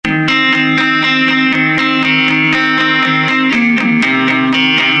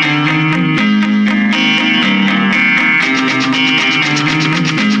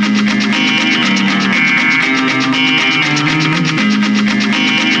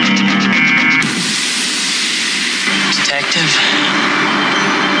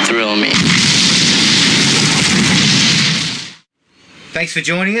Thanks for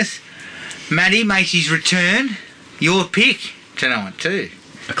joining us. Matty makes his return. Your pick tonight too.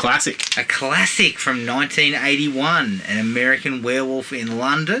 A classic. A classic from 1981, An American Werewolf in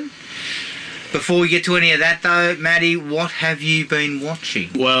London. Before we get to any of that though, Matty, what have you been watching?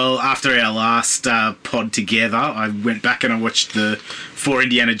 Well, after our last pod together, I went back and I watched the 4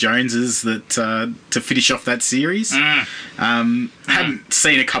 Indiana Joneses that to finish off that series. Hadn't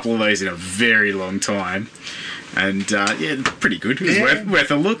seen a couple of those in a very long time. And, yeah, pretty good. It was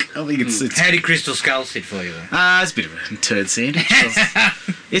worth a look. I think it's... How did Crystal Skull sit for you, though? It's a bit of a turd sandwich.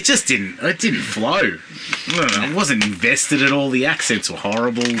 It just didn't flow. I don't know, I wasn't invested at all. The accents were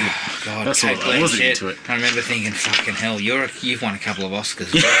horrible. Oh, God, that's all. I wasn't into it. I remember thinking, fucking hell, you've won a couple of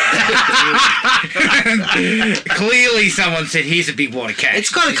Oscars. Clearly someone said, here's a big wad of cash. It's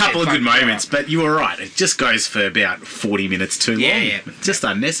got a couple of good moments, but you were right. It just goes for about 40 minutes too long. Yeah. Just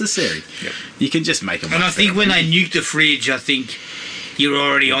unnecessary. Yep. You can just make them. And I think when they nuke the fridge, I think you're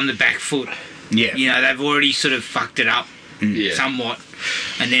already on the back foot. Yeah. You know, they've already sort of fucked it up somewhat,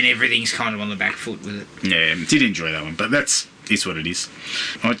 and then everything's kind of on the back foot with it. Yeah, did enjoy that one, but that's what it is.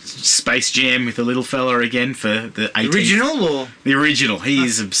 Space Jam with the little fella again for the 18th. Original or? The original. He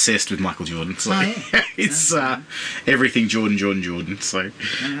is obsessed with Michael Jordan. So it's everything Jordan. So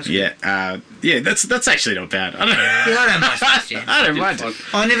that's actually not bad. I don't mind Space Jam. I don't mind it.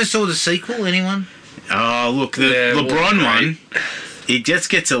 I never saw the sequel. Anyone? Oh, look, the LeBron one, it just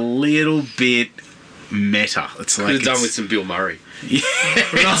gets a little bit meta. It's like it's done with some Bill Murray. Yeah,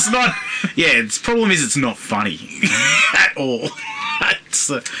 it's not. Yeah, the problem is it's not funny at all. It's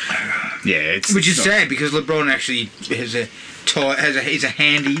which is sad because LeBron actually has a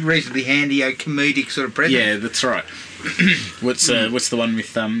reasonably handy comedic sort of presence. Yeah, that's right. What's the one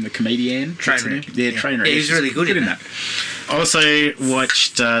with the comedian? Trainwreck. Yeah, Trainwreck. Yeah, he's really good in that. I also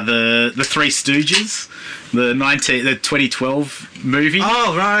watched the Three Stooges, the 2012 movie.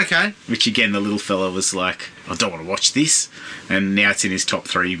 Oh, right, okay. Which again, the little fella was like, I don't want to watch this, and now it's in his top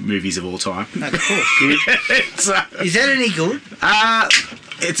 3 movies of all time. No, of course. Is that any good?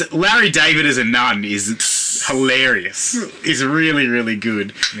 It's Larry David as a nun is hilarious. It's really, really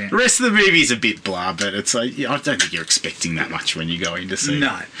good. Yeah. The rest of the movie is a bit blah, but it's like, I don't think you're expecting that much when you go in to see it.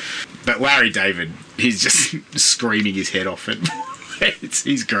 No. But Larry David, he's just screaming his head off it.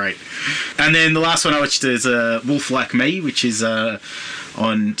 He's great. And then the last one I watched is Wolf Like Me, which is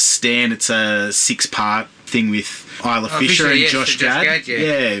on Stan. It's a 6-part thing with Isla Fisher and Josh Gad.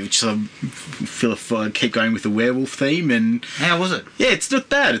 Yeah, which I feel keep going with the werewolf theme. And how was it? Yeah, it's not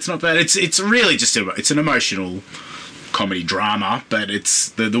bad. It's really just it's an emotional comedy drama, but it's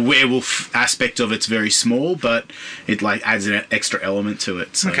the werewolf aspect of it's very small, but it like adds an extra element to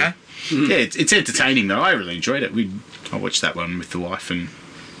it. So, okay. Yeah, it's entertaining though. I really enjoyed it. I watched that one with the wife and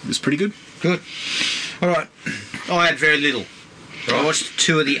it was pretty good. Good. All right. I had very little. I watched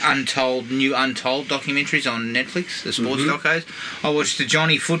 2 of the new Untold documentaries on Netflix, the sports docos. I watched the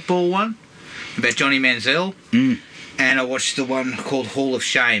Johnny football one about Johnny Manziel, and I watched the one called Hall of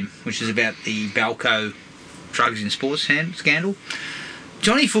Shame, which is about the Balco drugs in sports scandal.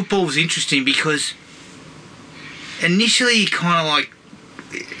 Johnny football was interesting because initially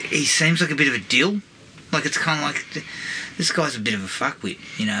he seems like a bit of a dill. Like it's kind of like this guy's a bit of a fuckwit,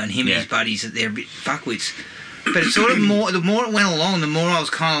 you know, and him and his buddies, they're a bit fuckwits. But it's sort of the more it went along, the more I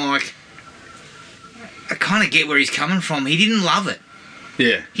was kind of like, I kind of get where he's coming from. He didn't love it.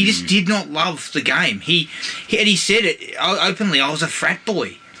 Yeah. He just did not love the game. He said it openly, I was a frat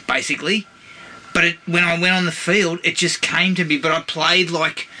boy, basically. But when I went on the field, it just came to me. But I played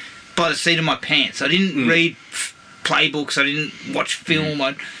like by the seat of my pants. I didn't read playbooks. I didn't watch film.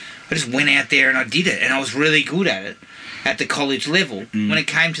 I just went out there and I did it. And I was really good at it at the college level. When it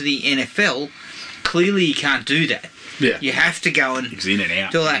came to the NFL, clearly you can't do that. Yeah. You have to go and he's in and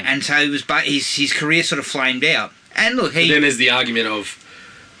out. Do that. And so his career sort of flamed out. And look, then there's the argument of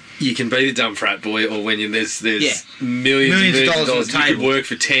you can be the dumb frat boy, or when there's millions of dollars you could work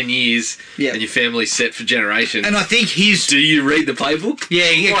for 10 years and your family's set for generations. And I think do you read the playbook?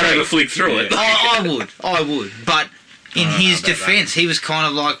 Yeah. Why don't I flick through it? I would. But in his defence, he was kind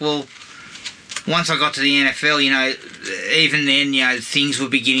of like, well, once I got to the NFL, you know, even then, you know, things were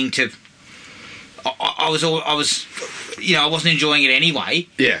beginning to. I wasn't enjoying it anyway.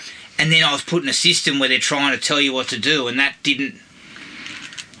 Yeah. And then I was put in a system where they're trying to tell you what to do, and that didn't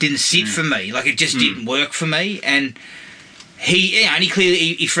sit for me. Like, it just didn't work for me. And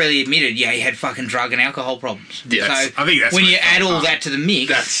he freely admitted, he had fucking drug and alcohol problems. Yeah, so I think that's when you add all that to the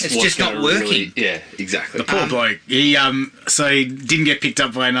mix, it's just not working. Exactly. The poor bloke. He didn't get picked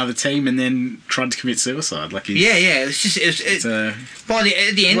up by another team and then tried to commit suicide. Like It's by the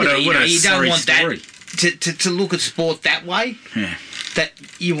end of it, you don't want story. That to look at sport that way. Yeah. that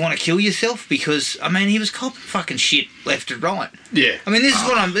you want to kill yourself because, I mean, he was copping fucking shit left and right. Yeah. I mean, this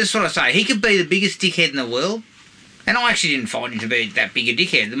is what I say. He could be the biggest dickhead in the world, and I actually didn't find him to be that big a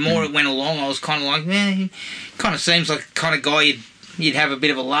dickhead. The more it went along, I was kind of like, man, he kind of seems like the kind of guy you'd have a bit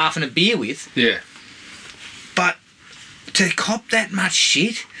of a laugh and a beer with. Yeah. But to cop that much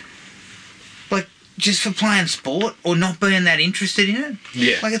shit, like, just for playing sport or not being that interested in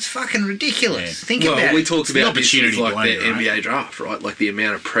it, like, it's fucking ridiculous. Think about it. Well, we talked about this with, like, blinded, the NBA draft, right? Like, the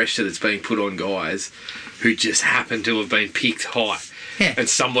amount of pressure that's being put on guys who just happen to have been picked high. Yeah. And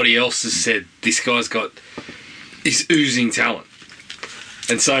somebody else has said, this guy's got this oozing talent.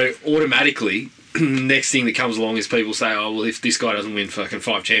 And so, automatically, next thing that comes along is people say, oh, well, if this guy doesn't win fucking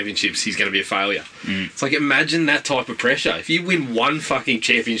 5 championships, he's going to be a failure. It's like, imagine that type of pressure. If you win 1 fucking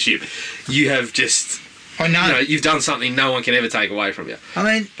championship, you have just... I know. You know, you've done something no one can ever take away from you. I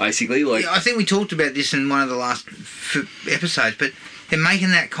mean... Basically, like... I think we talked about this in one of the last episodes, but they're making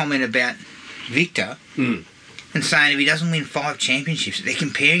that comment about Victor and saying if he doesn't win 5 championships, they're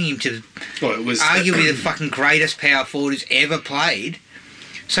comparing him to arguably the fucking greatest power forward who's ever played.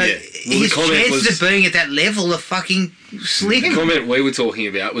 So his chances of being at that level are fucking slim. The comment we were talking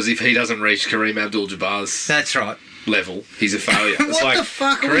about was if he doesn't reach Kareem Abdul-Jabbar's That's right. level, he's a failure. What it's like, the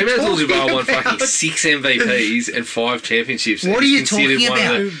fuck are we Kareem talking Abdul-Jabbar won about? fucking 6 MVPs and 5 championships. What are you talking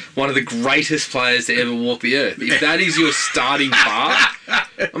about? One of the greatest players to ever walk the earth. If that is your starting part,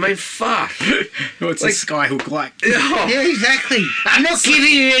 I mean, fuck. What's like, a skyhook like? Yeah, exactly. I'm not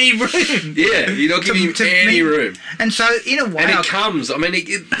giving you any room. Yeah, you're not giving him any room. And so, in a way... And it comes... I mean,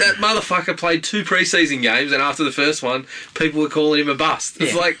 that motherfucker played 2 preseason games, and after the first one, people were calling him a bust.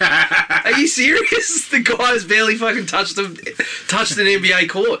 It's like, are you serious? The guy's barely fucking touched an NBA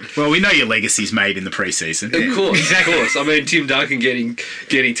court. Well, we know your legacy's made in the preseason. Of course, exactly. Of course. I mean, Tim Duncan getting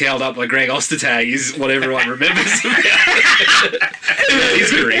towed up by Greg Ostertag is what everyone remembers about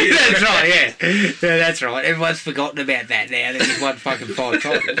his career. That's right, yeah, that's right. Everyone's forgotten about that now that he's won fucking 5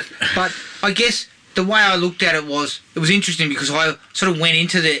 titles. But I guess the way I looked at it was interesting because I sort of went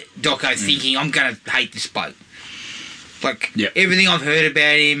into the doco thinking I'm going to hate this bloke. Like, everything I've heard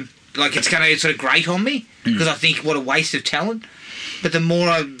about him, like, it's going to sort of grate on me because I think what a waste of talent. But the more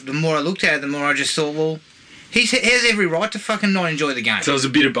I looked at it, the more I just thought, well, he has every right to fucking not enjoy the game. So it was a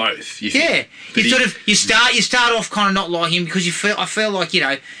bit of both. You think? Yeah, you start off kind of not like him because I feel like, you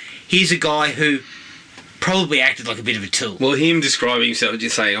know, he's a guy who probably acted like a bit of a tool. Well, him describing himself,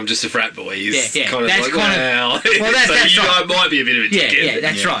 just saying I'm just a frat boy, is kind of that's like, well, that's so right. Might be a bit of a dickhead. Yeah,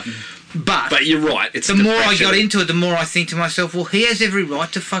 that's right. But you're right. It's the more I got into it, the more I think to myself, well, he has every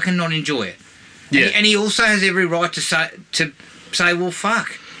right to fucking not enjoy it. Yeah. And he also has every right to say, well,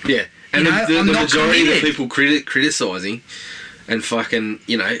 fuck. Yeah. And the majority of the people criticising and fucking,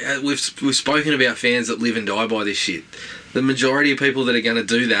 you know, we've spoken about fans that live and die by this shit. The majority of people that are going to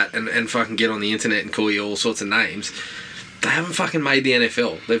do that and fucking get on the internet and call you all sorts of names, they haven't fucking made the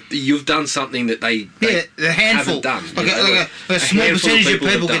NFL. You've done something that they a handful, haven't done. Like a small percentage of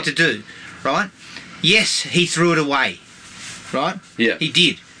people get to do, right? Yes, he threw it away, right? Yeah. He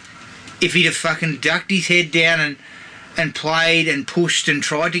did. If he'd have fucking ducked his head down and played and pushed and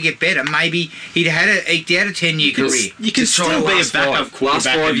tried to get better, maybe he'd had a 10-year career. You can still be a backup quarterback. Last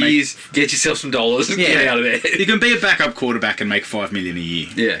 5 years, get yourself some dollars and get out of there. You can be a backup quarterback and make $5 million a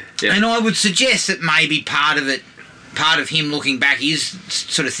year. Yeah. And I would suggest that maybe part of him looking back is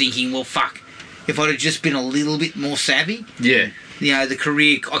sort of thinking, well, fuck, if I'd have just been a little bit more savvy, you know, the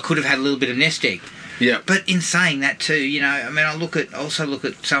career, I could have had a little bit of nest egg. Yeah. But in saying that too, you know, I mean, I also look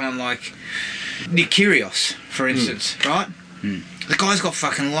at someone like Nick Kyrgios, for instance, right? The guy's got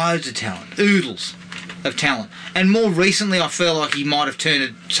fucking loads of talent, oodles of talent. And more recently, I feel like he might have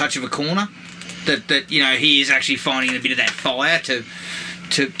turned such of a corner that you know, he is actually finding a bit of that fire to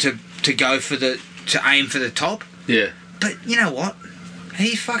go for to aim for the top. Yeah. But you know what?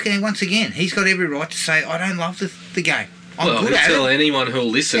 He's fucking, once again, he's got every right to say, I don't love the game. I'm good at tell it. anyone who'll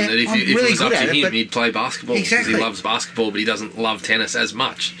listen that if it was up to him, he'd play basketball because he loves basketball, but he doesn't love tennis as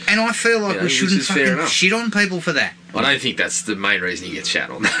much. And I feel like we shouldn't fucking shit on people for that. I don't think that's the main reason he gets shat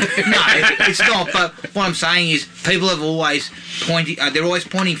on. No, it's not. But what I'm saying is, people have always they're always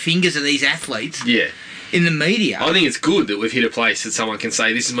pointing fingers at these athletes. Yeah. In the media. I think it's good that we've hit a place that someone can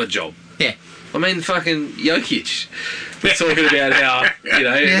say, "This is my job." Yeah. I mean, fucking Jokic. talking about how,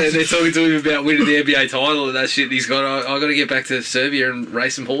 they're talking to him about winning the NBA title and that shit. And he's got, I got to get back to Serbia and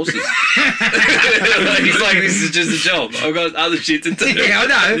race some horses. He's like, this is just a job. I've got other shit to do. Yeah, I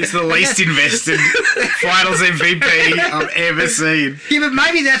know. It's the least invested finals MVP I've ever seen. Yeah, but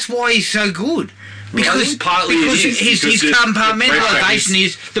maybe that's why he's so good. Because partly it is, his because compartmentalisation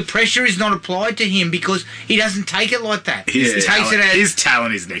is the pressure is not applied to him because he doesn't take it like that. His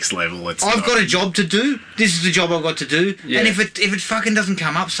talent is next level. I've got a job to do. This is the job I've got to do. Yeah. And if it fucking doesn't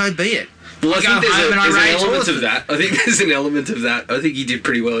come up, so be it. Well, I think there's an element of that. I think there's an element of that. I think he did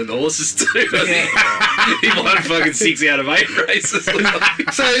pretty well in the horses too. He won fucking 6 out of 8 races. So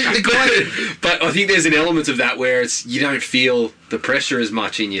the guy, but I think there's an element of that where you don't feel the pressure as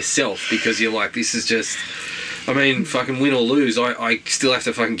much in yourself because you're like, this is just. I mean, fucking win or lose, I still have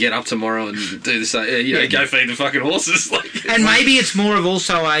to fucking get up tomorrow and do the same. Go feed the fucking horses. And maybe it's more of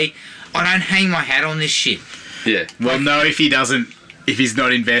also I don't hang my hat on this shit. Yeah. Well, no, if he doesn't. If he's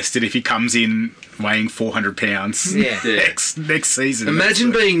not invested, if he comes in weighing 400 pounds next season.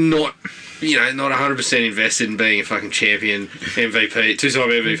 Imagine being not 100% invested in being a fucking champion, MVP, 2-time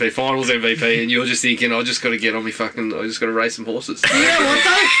MVP, finals MVP, and you're just thinking, I just got to get on me fucking, I just got to race some horses. You know what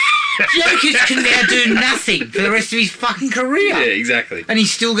though? Jokic can now do nothing for the rest of his fucking career. Yeah, exactly. And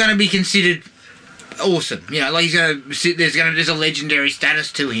he's still going to be considered awesome. He's going to sit. There's a legendary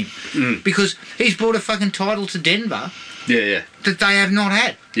status to him because he's brought a fucking title to Denver. Yeah. That they have not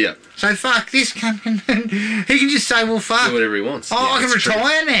had. Yeah. So fuck this cunt. He can just say, well, fuck. Do whatever he wants. I can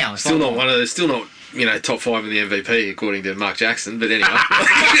retire now. Still not one of those. Still not. Top 5 in the MVP according to Mark Jackson. But anyway,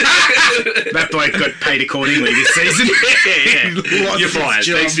 that bloke got paid accordingly this season. Yeah. You're fired.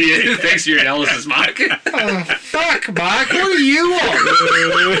 Thanks for your analysis, Mark. Oh fuck, Mark. What do you want?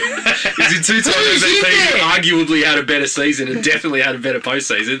 He's in 2-time MVP. Arguably had a better season and definitely had a better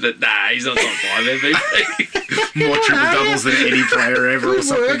postseason. But he's not top 5 MVP. More triple doubles than any player ever or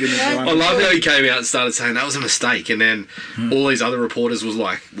something. I love how he came out and started saying that was a mistake, and then all these other reporters were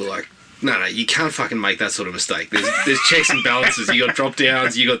like. No, you can't fucking make that sort of mistake. There's checks and balances. You got drop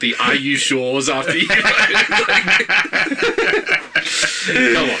downs. You got the "Are you sure's" after you. Come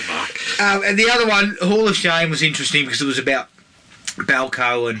on, Mark. And the other one, Hall of Shame, was interesting because it was about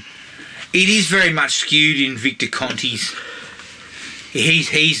Balco, and it is very much skewed in Victor Conti's.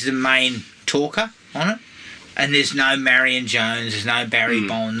 He's the main talker on it, and there's no Marion Jones, there's no Barry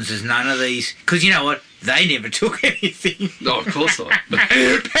Bonds, there's none of these. Because you know what? They never took anything. No, of course not.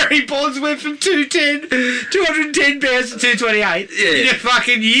 Barry Bonds went from 210 pounds to 228 in a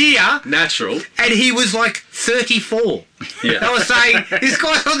fucking year. Natural. And he was like 34. Yeah. I was saying, this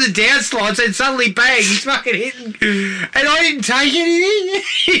guy's on the downslides and suddenly bang, he's fucking hitting. And I didn't take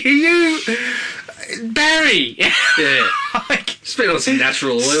anything. You... Barry. Yeah. Spend on some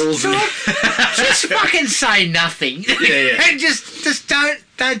natural oils. Just fucking say nothing. Yeah. And just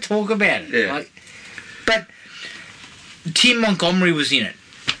don't talk about it. Yeah. But Tim Montgomery was in it,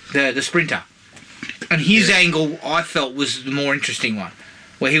 the sprinter. And his angle, I felt, was the more interesting one.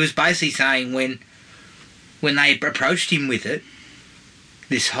 Where he was basically saying when they approached him with it,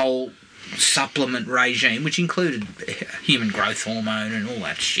 this whole supplement regime, which included human growth hormone and all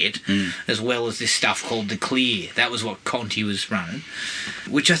that shit, as well as this stuff called the Clear. That was what Conti was running,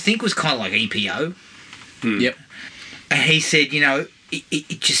 which I think was kind of like EPO. Yep. And he said,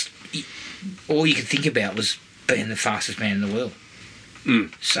 it just... all you could think about was being the fastest man in the world.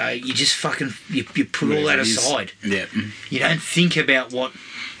 So you just fucking... You put all that aside. Yeah. You don't think about what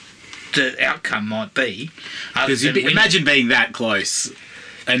the outcome might be. Because imagine being that close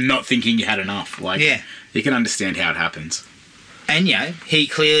and not thinking you had enough. You can understand how it happens. And, he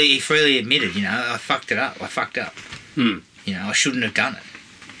freely admitted, I fucked it up. I fucked up. I shouldn't have done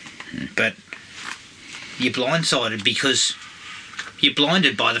it. But you're blindsided because... You're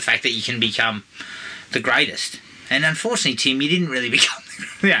blinded by the fact that you can become the greatest. And unfortunately, Tim, you didn't really become...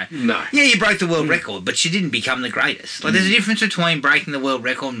 No. Yeah, you broke the world record, but you didn't become the greatest. There's a difference between breaking the world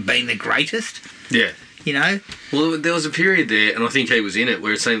record and being the greatest. Yeah. Well, there was a period there, and I think he was in it,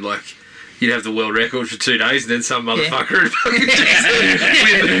 where it seemed like you'd have the world record for 2 days, and then some motherfucker would fucking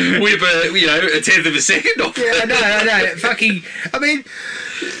whip a tenth of a second off. Yeah, I know. Fucking... I mean,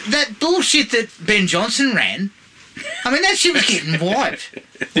 that bullshit that Ben Johnson ran... that shit was getting wiped.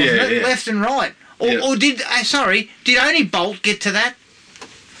 Left and right. Or did only Bolt get to that?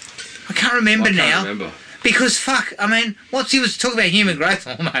 I can't remember now. Because once he was talking about human growth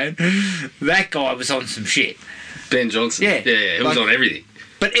hormone, that guy was on some shit. Ben Johnson. Yeah. He was on everything.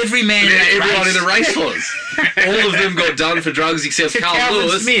 But every man everyone in the race was. All of them got done for drugs except Carl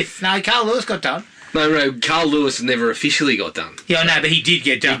Lewis. Smith. No, Carl Lewis got done. No, Carl Lewis never officially got done. Yeah, I know, but he did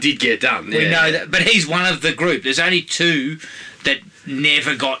get done. He did get done. We know that, but he's one of the group. There's only two that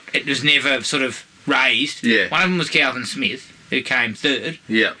never got. It was never sort of raised. Yeah. One of them was Calvin Smith, who came third.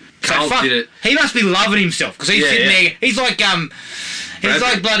 Yeah. So Carl did it. He must be loving himself because he's sitting there. He's like He's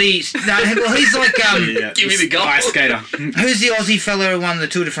like bloody. No, well, he's like Give me the goal. Ice skater. Who's the Aussie fella who won the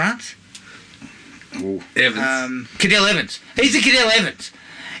Tour de France? Evans. Cadell Evans. He's the Cadell Evans.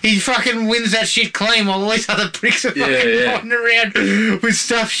 He fucking wins that shit clean while all these other pricks are fucking riding around with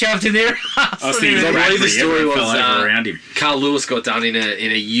stuff shoved in their ass. I believe the story was around him. Carl Lewis got done in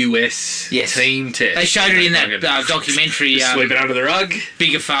a US team test. They showed it in that documentary. Sweep it under the rug.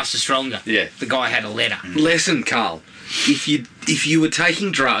 Bigger, faster, stronger. Yeah. The guy had a letter. Lesson, Carl. If you were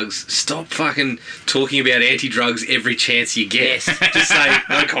taking drugs, stop fucking talking about anti-drugs every chance you get. Yes. Just say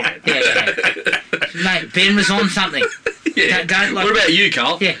no comment. Yeah. Mate, Ben was on something. Yeah. Don't what about you,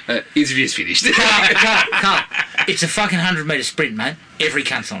 Carl? Yeah. Interview's finished. Carl, it's a fucking 100-metre sprint, mate. Every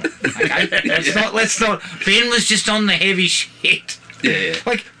cunt's on it. Okay? Let's not. Ben was just on the heavy shit. Yeah.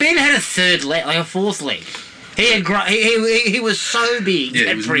 Like, Ben had a third leg, like a fourth leg. He had he was so big.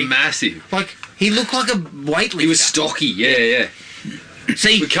 Yeah, he was massive. Like, he looked like a weightlifter. He was stocky, yeah.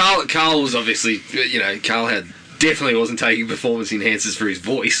 See, but Carl was obviously, Carl definitely wasn't taking performance enhancers for his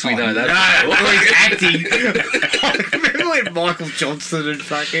voice. We know that. No, he's acting. Remember when Michael Johnson and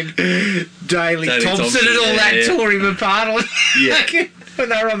fucking Daley Thompson and all that tore him apart on when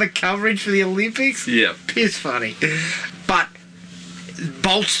they were on the coverage for the Olympics? Yeah. Piss funny. But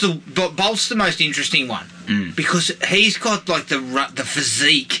Bolt's the most interesting one because he's got like the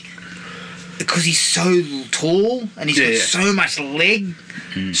physique. Because he's so tall and he's got so much leg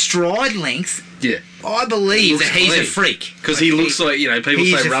stride length. Yeah. I believe that he's a freak. Because he looks like, people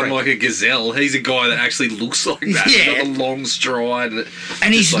say run freak. like a gazelle. He's a guy that actually looks like that. Yeah. He's got a long stride.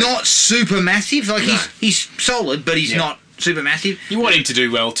 And he's not super massive. Like, he's solid, but he's not super massive. You want him to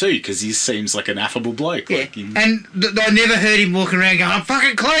do well too, because he seems like an affable bloke. Yeah. Like And I never heard him walking around going, I'm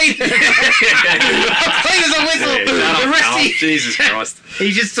fucking clean. I'm clean as a whistle. The rest of Jesus Christ.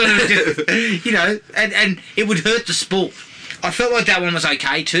 He just sort of and it would hurt the sport. I felt like that one was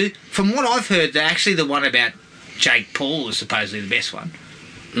okay too. From what I've heard, actually the one about Jake Paul is supposedly the best one.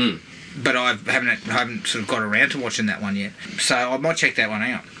 But I haven't sort of got around to watching that one yet. So I might check that one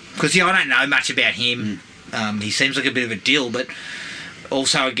out. Because, I don't know much about him. He seems like a bit of a dill, but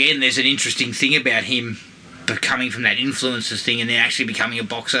also, again, there's an interesting thing about him coming from that influencers thing and then actually becoming a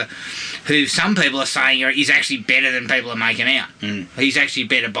boxer who some people are saying is actually better than people are making out. He's actually a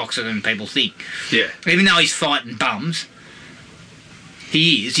better boxer than people think. Yeah. Even though he's fighting bums,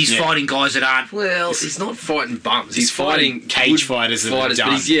 he is. He's fighting guys that aren't... Well, he's not fighting bums. He's fighting cage fighters that are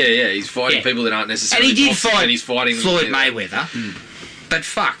done. But he's fighting people that aren't necessarily... And he did boxing, fight and he's fighting Floyd Mayweather. But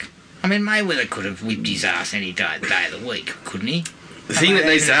fuck. I mean, Mayweather could have whipped his ass any day of the week, couldn't he? The thing that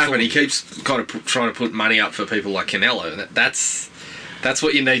needs to happen, he keeps kind of trying to put money up for people like Canelo. And that's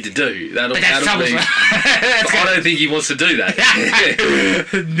what you need to do. That'll be... I don't think he wants to do that.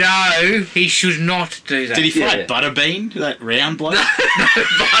 No, he should not do that. Did he fight Butterbean, that round bloke?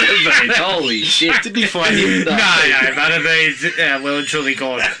 Butterbean, holy shit. Didn't he fight him? No, Butterbean's well and truly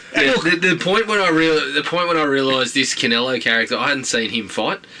gone. Yeah, the point when I realised this Canelo character, I hadn't seen him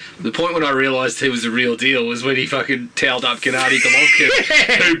fight. The point when I realised he was the real deal was when he fucking towed up Gennady Golovkin,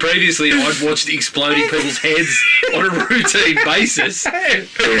 who previously I'd watched exploding people's heads on a routine basis. I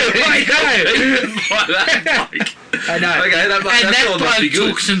know. Okay, that must be bloke good.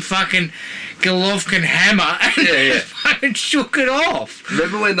 took some fucking Golovkin hammer and fucking shook it off.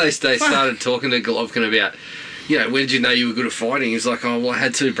 Remember when they started talking to Golovkin about, when did you know you were good at fighting? He was like, oh, well, I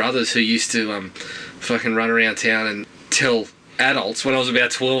had two brothers who used to fucking run around town and tell adults, when I was about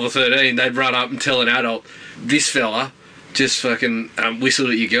 12 or 13, they'd run up and tell an adult, this fella just fucking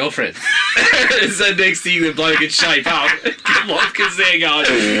whistled at your girlfriend. So next thing the bloke would shape up, Golovkin's there going,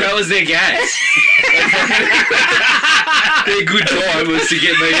 that was their gas. Their good time was to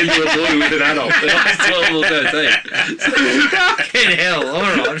get me into a boy with an adult when I was 12 or 13. Fucking hell,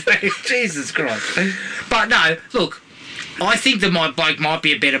 alright. Jesus Christ. But no, look, I think that my bloke might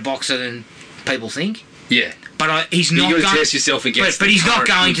be a better boxer than people think. Yeah. But he's not going to test yourself against. But he's not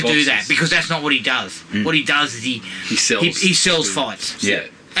going to do boxers. that because that's not what he does. What he does is he sells fights. Yeah.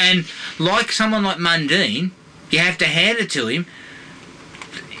 And like someone like Mundine, you have to hand it to him.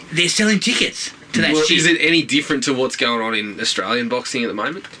 They're selling tickets to that shit. Is it any different to what's going on in Australian boxing at the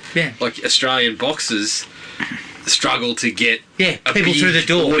moment? Yeah. Like Australian boxers struggle to get a people through the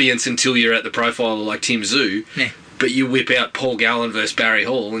door audience until you're at the profile like Tim Tszyu. Yeah. But you whip out Paul Gallen versus Barry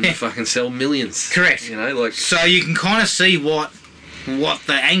Hall and you fucking sell millions. Correct. So you can kind of see what what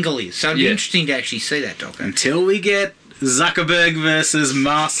the angle is. So it'd be Yeah. interesting to actually see that doco. Until we get Zuckerberg versus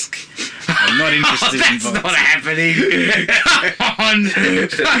Musk, I'm not interested in That's boxing. not happening. Come on.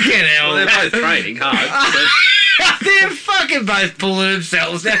 Fucking hell. Well, they're both training hard. They're fucking both pulling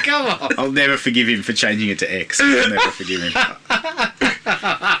themselves. Now, come on. I'll never forgive him for changing it to X. I'll never forgive him.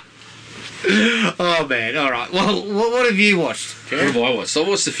 Oh, man. All right. Well, what have you watched? What have I watched? I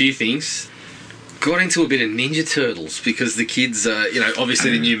watched a few things. Got into a bit of Ninja Turtles because the kids, obviously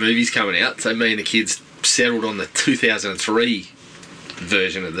the new movie's coming out. So me and the kids settled on the 2003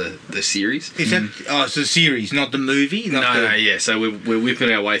 version of the series. Is that... Oh, it's a series, not the movie? No, yeah. So we're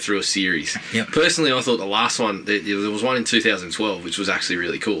whipping our way through a series. Yep. Personally, I thought the last one, there was one in 2012, which was actually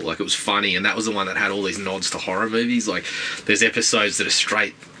really cool. Like, it was funny, and that was the one that had all these nods to horror movies. Like, there's episodes that are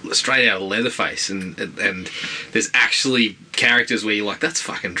straight out of Leatherface, and there's actually characters where you're like, that's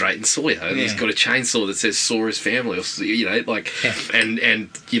fucking Drayton Sawyer, and he's got a chainsaw that says Sawyer's family, or and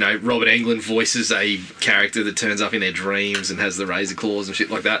Robert Englund voices a character that turns up in their dreams and has the razor claws and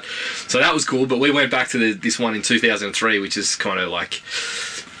shit like that. So that was cool. But we went back to this one in 2003, which is kind of like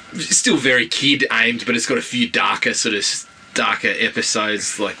still very kid aimed, but it's got a few darker episodes.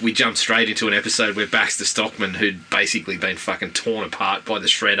 Like, we jumped straight into an episode where Baxter Stockman, who'd basically been fucking torn apart by the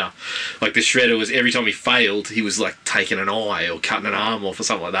Shredder, like, the Shredder was, every time he failed, he was like taking an eye or cutting an arm off or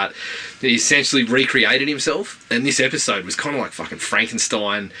something like that. He essentially recreated himself, and this episode was kind of like fucking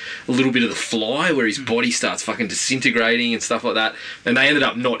Frankenstein, a little bit of The Fly, where his body starts fucking disintegrating and stuff like that, and they ended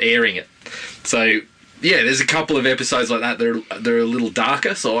up not airing it. So yeah, there's a couple of episodes like that that are a little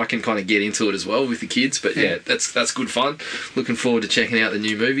darker, so I can kind of get into it as well with the kids. But yeah, that's good fun. Looking forward to checking out the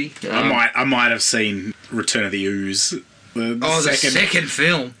new movie. I might have seen Return of the Ooze. The second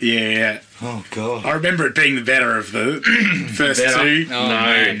film. Yeah. Oh, God. I remember it being the better of the first two. Oh,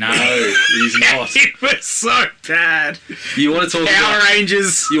 no, it is not. It was so bad. You want to talk Power about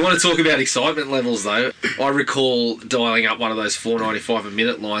Rangers. You want to talk about excitement levels, though? I recall dialing up one of those $4.95 a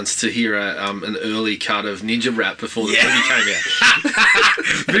minute lines to hear an early cut of Ninja Rap before the movie came out.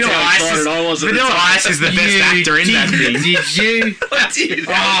 Vanilla Ice is the best actor in that thing. Did you? I did.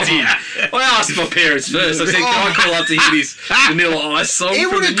 I asked my parents first. I said, can I call up to hear this Vanilla Ice song? It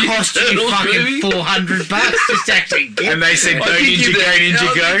from would the have new cost you Turtles fucking movie? $400 just to actually get. And they said, I go think Ninja Go,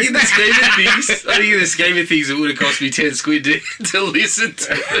 Ninja Go. I think in the scheme of things, it would have cost me 10 squid to listen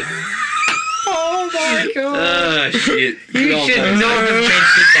to it. Oh my God. Oh, shit. Good You old should days. not have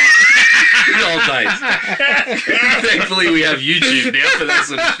mentioned that. Good old days. Thankfully, we have YouTube now for that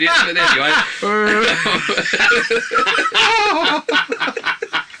sort of shit. But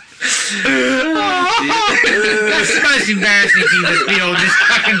That's the most embarrassing thing that's been on this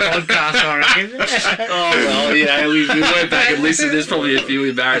fucking podcast, I reckon. oh, well, yeah, we went back and listened. There's probably a few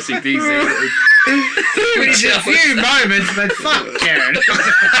embarrassing things there. It's a few moments, but fuck, Karen.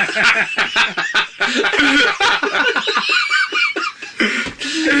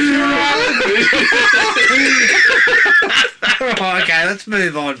 Oh, okay, let's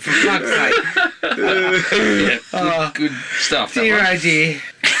move on, for fuck's sake. Yeah, good stuff. that Dear, one. oh dear.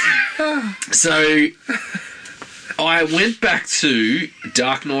 So, I went back to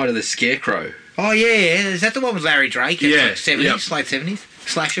Dark Knight of the Scarecrow. Oh, yeah, is that the one with Larry Drake? It's Yeah, like 70s, yep. late 70s?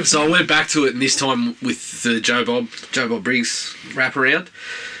 Slasher. So I went back to it, and this time with the Joe Bob Briggs wraparound,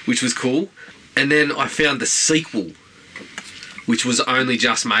 which was cool. And then I found the sequel, which was only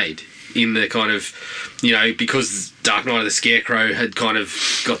just made in the kind of, because Dark Knight of the Scarecrow had kind of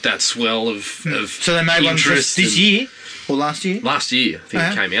got that swell of So they made one interest this year? Or last year? Last year, I think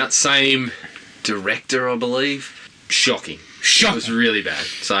it came out. Same director, I believe. Shocking. It was really bad.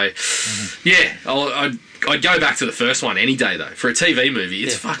 So, yeah, I'd go back to the first one any day, though. For a TV movie,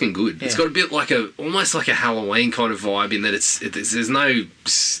 it's fucking good. Yeah. It's got a bit like almost like a Halloween kind of vibe in that there's no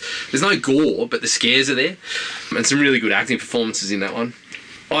gore, but the scares are there. And some really good acting performances in that one.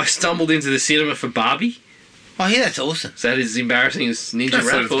 I stumbled into the cinema for Barbie. Oh, yeah, that's awesome. Is that as embarrassing as Ninja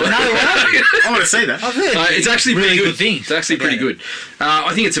Rap? I want to see that. I've heard it's actually really pretty good things. It's actually pretty good.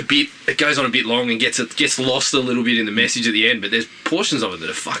 I think it goes on a bit long and gets lost a little bit in the message at the end, but there's portions of it that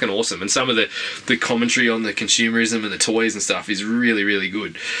are fucking awesome, and some of the commentary on the consumerism and the toys and stuff is really, really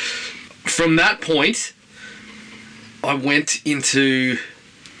good. From that point, I went into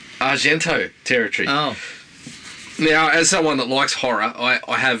Argento territory. Oh. Now, as someone that likes horror, I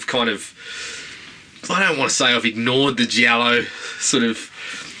have kind of... I don't want to say I've ignored the giallo sort of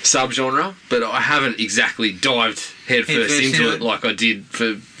subgenre, but I haven't exactly dived headfirst into it like I did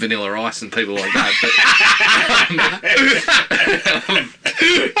for Vanilla Ice and people like that.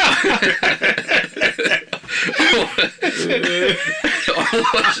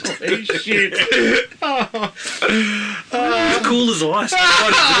 Holy shit. uncool as ice.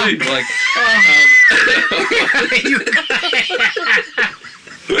 What a dude. Like,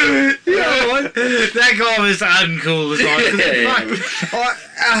 that guy was uncool as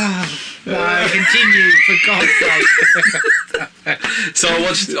no, continue for God's sake. So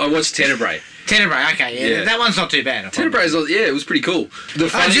I watched Tenebrae. Tenebrae, okay, yeah, that one's not too bad. Tenebrae's, it was pretty cool.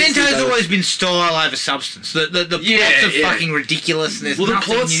 Argento's always been style over substance. The plots are fucking ridiculous, and there's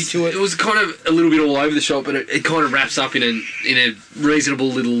nothing new to it. It was kind of a little bit all over the shop, but it kind of wraps up in a reasonable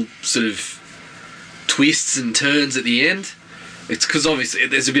little sort of twists and turns at the end. It's because obviously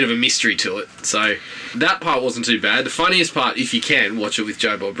there's a bit of a mystery to it, so that part wasn't too bad. The funniest part, if you can watch it with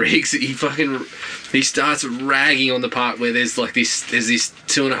Joe Bob Briggs, he starts ragging on the part where there's this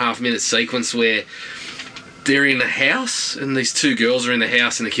 2.5 minute sequence where they're in a house and these two girls are in the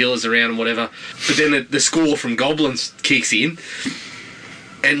house and the killer's around and whatever, but then the score from Goblins kicks in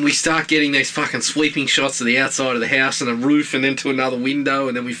and we start getting these fucking sweeping shots of the outside of the house and a roof and then to another window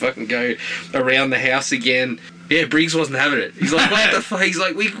and then we fucking go around the house again. Yeah, Briggs wasn't having it. He's like, what the fuck? He's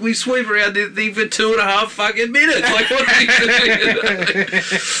like, we sweep around the thing for 2.5 fucking minutes. Like, what are you doing?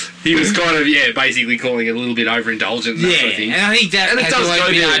 He was kind of, basically calling it a little bit overindulgent and that sort of thing. And I think that has always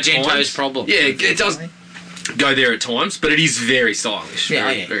been Argento's problem. Yeah, it does go there at times, but it is very stylish,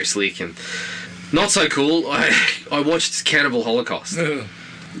 very slick and not so cool. I watched Cannibal Holocaust,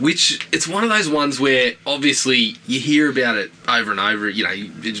 which it's one of those ones where obviously you hear about it over and over. You know,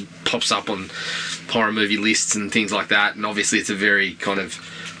 it just pops up on horror movie lists and things like that, and obviously it's a very kind of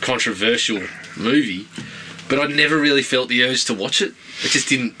controversial movie, but I never really felt the urge to watch it. It just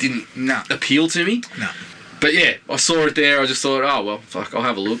didn't appeal to me. No. But yeah, I saw it there. I just thought, oh well, fuck, I'll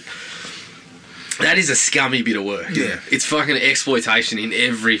have a look. That is a scummy bit of work. Yeah. It's fucking exploitation in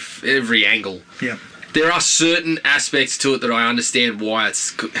every angle. Yeah. There are certain aspects to it that I understand why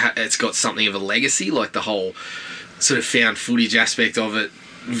it's got something of a legacy, like the whole sort of found footage aspect of it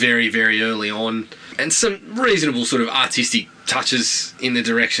very, very early on, and some reasonable sort of artistic touches in the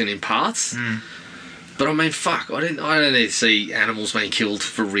direction in parts. But I mean, fuck, I don't need to see animals being killed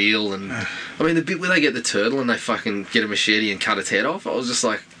for real. And I mean, the bit where they get the turtle and they fucking get a machete and cut its head off, I was just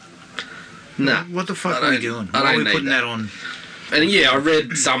like, nah. What the fuck are we doing? Why are we putting that on? And yeah, I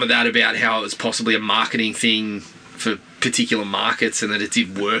read some of that about how it was possibly a marketing thing for particular markets and that it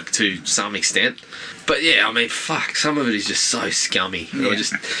did work to some extent. But yeah, I mean, fuck, some of it is just so scummy.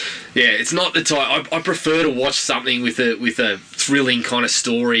 It's not the type. I prefer to watch something with a thrilling kind of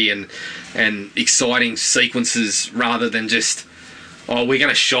story and exciting sequences rather than just, oh, we're going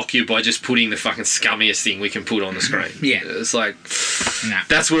to shock you by just putting the fucking scummiest thing we can put on the screen. Yeah. It's like,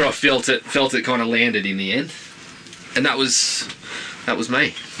 that's where I felt it kind of landed in the end. And that was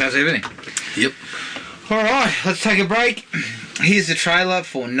me. That's everything. Yep. All right, let's take a break. Here's the trailer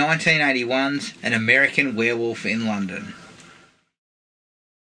for 1981's An American Werewolf in London.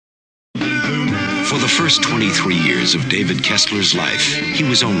 For the first 23 years of David Kessler's life, he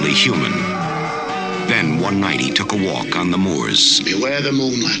was only human. Then one night he took a walk on the moors. Beware the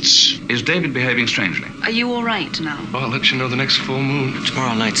moonlets. Is David behaving strangely? Are you all right now? Well, I'll let you know the next full moon.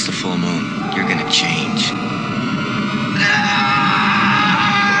 Tomorrow night's the full moon. You're gonna change.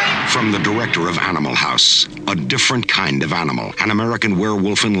 From the director of Animal House, a different kind of animal. An American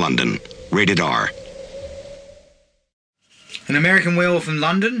Werewolf in London. Rated R. An American Werewolf in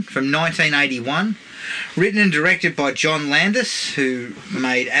London from 1981. Written and directed by John Landis, who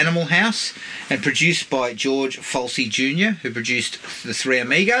made Animal House, and produced by George Folsey Jr., who produced The Three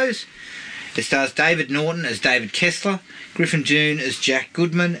Amigos. It stars David Norton as David Kessler, Griffin Dunne as Jack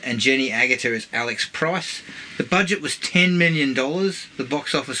Goodman, and Jenny Agutter as Alex Price. The budget was $10 million. The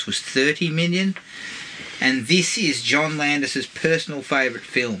box office was $30 million. And this is John Landis's personal favourite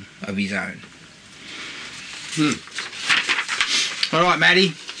film of his own. All right,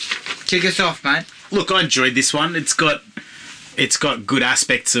 Matty, kick us off, mate. Look, I enjoyed this one. It's got good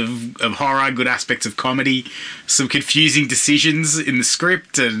aspects of horror, good aspects of comedy, some confusing decisions in the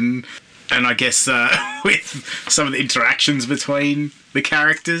script, and I guess with some of the interactions between the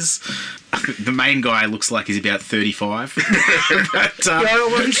characters. The main guy looks like he's about 35. But, I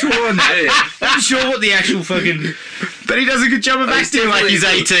wasn't sure on that. I wasn't sure what the actual fucking... But he does a good job of acting like he's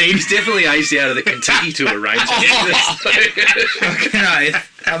 18. He's definitely aged out of the Kentucky tour range.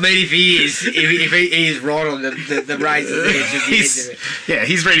 I mean, if he is right on the razor's edge of the end of it. Yeah,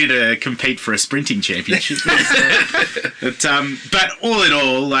 he's ready to compete for a sprinting championship. But all in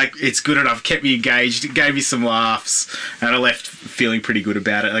all, like, it's good enough. Kept me engaged. It gave me some laughs, and I left feeling pretty good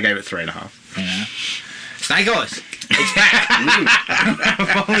about it. I gave it 3.5. Yeah. Snake Eyes. It's back.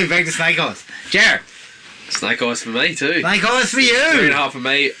 Finally back to Snake Eyes. Jared. Snake Eyes for me too. Snake Eyes for you. 3.5 for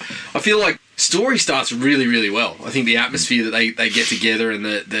me. I feel like story starts really, really well. I think the atmosphere that they get together and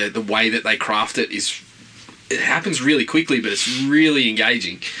the way that they craft it happens really quickly, but it's really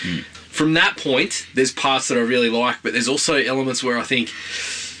engaging. From that point, there's parts that I really like, but there's also elements where I think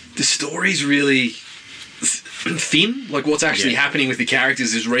the story's really thin. Like what's actually happening with the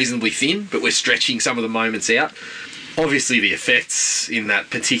characters is reasonably thin, but we're stretching some of the moments out. Obviously, the effects in that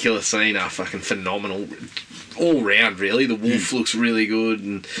particular scene are fucking phenomenal. All round, really. The wolf looks really good,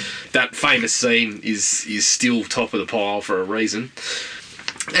 and that famous scene is still top of the pile for a reason.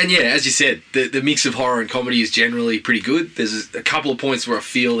 And yeah, as you said, the mix of horror and comedy is generally pretty good. There's a couple of points where I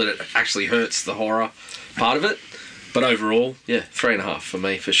feel that it actually hurts the horror part of it, but overall, yeah, 3.5 for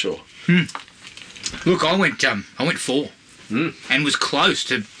me for sure. Look, I went 4, and was close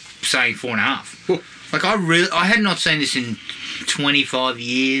to saying 4.5. Like I had not seen this in 25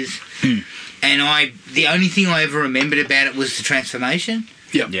 years. And the only thing I ever remembered about it was the transformation.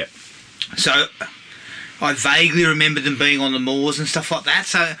 Yep. So I vaguely remember them being on the moors and stuff like that.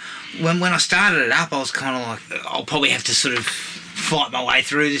 So when I started it up, I was kind of like, I'll probably have to sort of fight my way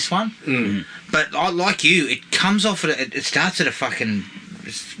through this one. But like you, it comes off it starts at a fucking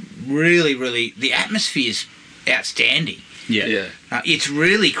really, really, the atmosphere's outstanding. Yeah. It's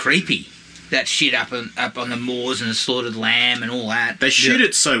really creepy. That shit up on the moors and the slaughtered lamb and all that. They shoot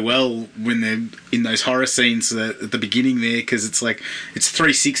it so well when they're in those horror scenes at the beginning there, because it's like it's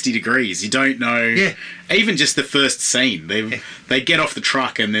 360 degrees. You don't know. Yeah. Even just the first scene, they get off the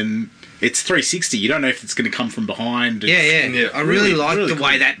truck and then it's 360. You don't know if it's going to come from behind. Yeah. I really liked the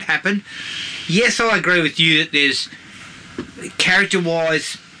way that happened. Yes, I agree with you that there's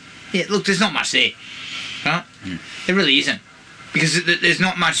character-wise. Yeah, look, there's not much there. Right? There really isn't. Because there's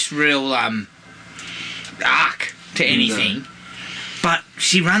not much real arc to anything, but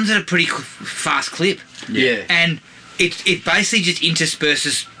she runs at a pretty fast clip. Yeah. And it basically just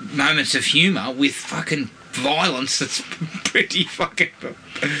intersperses moments of humour with fucking violence that's pretty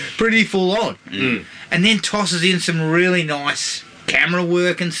full on. And then tosses in some really nice camera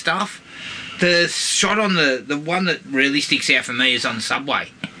work and stuff. The shot on the one that really sticks out for me is on the subway.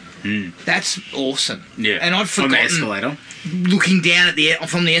 That's awesome. Yeah. And I'd forgotten. On the escalator. Looking down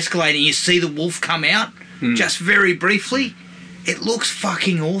from the escalator, and you see the wolf come out just very briefly. It looks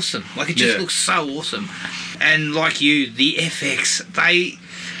fucking awesome. Like it just looks so awesome. And like you, the FX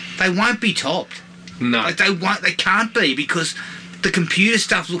they won't be topped. No, like they can't be, because the computer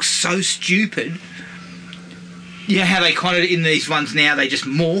stuff looks so stupid. You know how they kind of in these ones now they just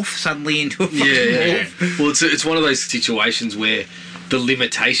morph suddenly into a fucking wolf. Well, it's one of those situations where the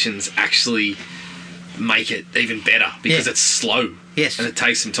limitations actually make it even better because it's slow. Yes. And it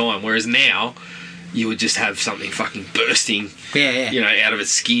takes some time. Whereas now, you would just have something fucking bursting, out of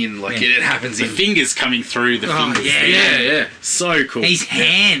its skin. Like it happens the in fingers coming through the fingers. Yeah. So cool. His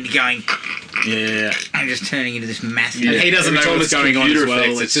hand going. Yeah. And just turning into this massive. Yeah. He doesn't know what's going on as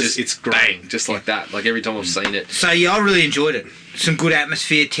well. Effects, it's great. Bang, just like that. Like every time I've seen it. So yeah, I really enjoyed it. Some good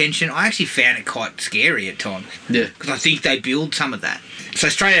atmosphere, tension. I actually found it quite scary at times. Yeah. Because I think they build some of that. So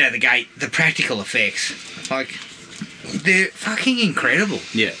straight out of the gate, the practical effects, like, they're fucking incredible.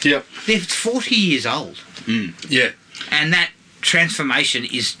 Yeah. Yep. They're 40 years old. Yeah. And that transformation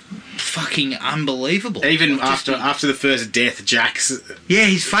is fucking unbelievable. Even like, after the first death, Jack's... Yeah,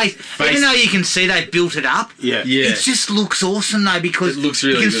 his face. Even though you can see they built it up, it just looks awesome, though, because it looks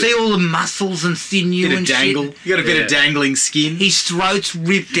really you can see all the muscles and sinew and dangle. shit. You got a bit of dangling skin. His throat's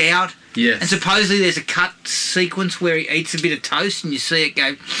ripped out. Yes. And supposedly there's a cut sequence where he eats a bit of toast and you see it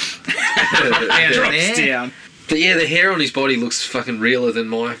go down drops there. down. But yeah, the hair on his body looks fucking realer than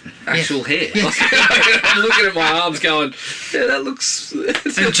my actual hair. Like, I'm looking at my arms going, yeah, that looks...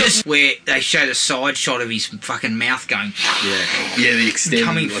 And just where they show the side shot of his fucking mouth going... Yeah, the extending,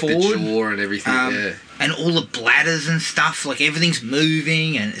 coming like forward. the jaw and everything, And all the bladders and stuff, like everything's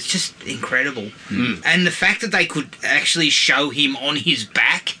moving and it's just incredible. And the fact that they could actually show him on his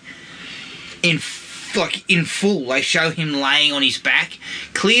back in full, they show him laying on his back.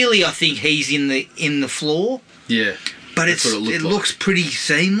 Clearly, I think he's in the floor. Yeah. But it looks pretty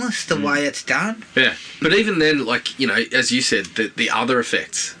seamless the way it's done. Yeah. But even then, like, you know, as you said, the other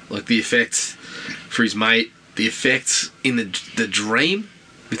effects, like the effects for his mate, the effects in the dream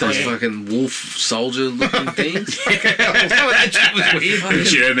with those fucking wolf soldier looking things. That shit was weird. The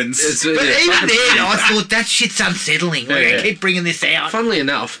Germans. But even then, I thought that shit's unsettling. Like, I keep bringing this out. Funnily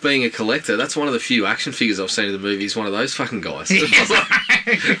enough, being a collector, that's one of the few action figures I've seen in the movies. One of those fucking guys. Really,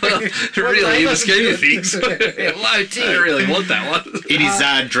 in the scheme of things, Low tier. I really want that one. In his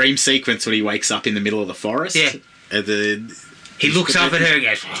dream sequence when he wakes up in the middle of the forest, He looks up at her and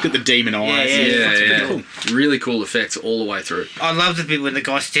goes... He's got the demon eyes. Yeah. Cool. Really cool effects all the way through. I love the bit when the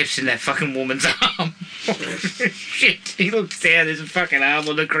guy steps in that fucking woman's arm. Shit, he looks down, there's a fucking arm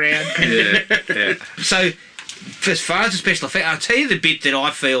on the ground. Yeah. So, as far as the special effect, I'll tell you the bit that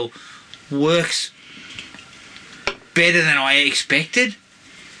I feel works better than I expected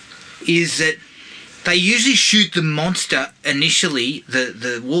is that they usually shoot the monster initially,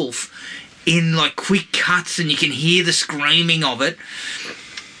 the wolf, in like quick cuts and you can hear the screaming of it,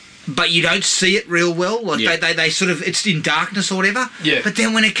 but you don't see it real well. Like they sort of, it's in darkness or whatever. Yeah. But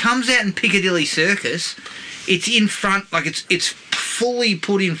then when it comes out in Piccadilly Circus, it's in front, like it's fully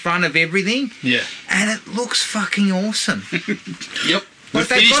put in front of everything. Yeah. And it looks fucking awesome. Yep. The Like,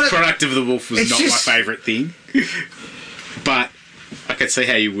 they've finished got it- product of the wolf was It's not just- my favourite thing. But I could see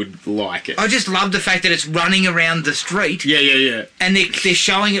how you would like it. I just love the fact that it's running around the street. Yeah. And they're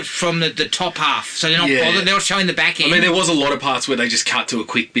showing it from the top half, so they're not bothered. They're not showing the back end. I mean, there was a lot of parts where they just cut to a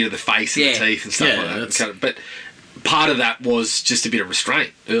quick bit of the face and Yeah. the teeth and stuff Yeah, like that. that's- And cut it. But part of that was just a bit of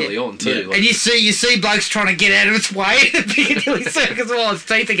restraint early on too. Yeah. Like, And you see blokes trying to get out of its way at Piccadilly Circus while its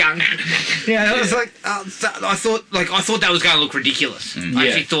teeth are going. Yeah, I was like, I thought that was going to look ridiculous. I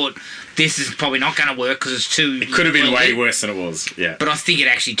actually thought this is probably not going to work because it's too. It could have been way lit. worse than it was. Yeah. But I think it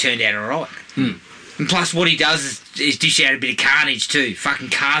actually turned out alright. And plus, what he does is dish out a bit of carnage too. Fucking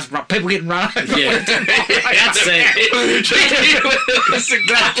cars, people getting run over. Yeah. That's it. That's a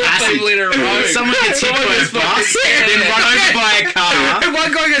couple of people in a row. Someone gets hit by a bus, then run over by a car. And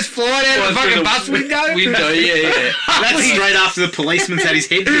one guy goes flying out of the fucking bus window. Yeah. That's straight after the policeman's had his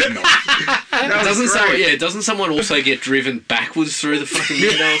head bitten off. Doesn't someone also get driven backwards through the fucking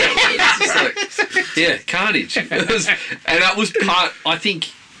window? It's just like, carnage. And that was part. I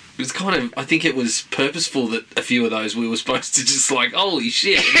think it was purposeful that a few of those we were supposed to just like, holy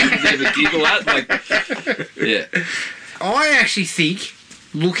shit, and have a giggle at. Like, yeah. I actually think,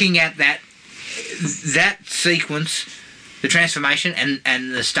 looking at that sequence, the transformation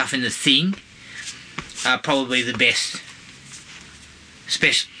and the stuff in the Thing, are probably the best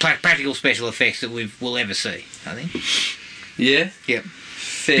practical special effects that we'll ever see. I think. Yeah. Yep.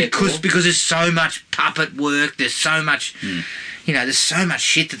 Fair Because call. there's so much puppet work. There's so much, there's so much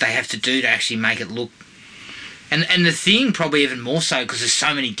shit that they have to do to actually make it look. And the Thing probably even more so because there's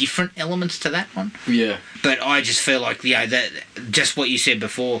so many different elements to that one. Yeah. But I just feel like, that just what you said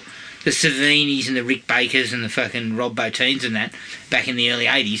before, the Savinis and the Rick Bakers and the fucking Rob Botins and that, back in the early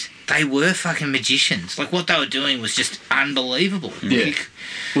 80s, they were fucking magicians. Like, what they were doing was just unbelievable. Yeah.